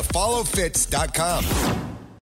 just go to followfitz.com.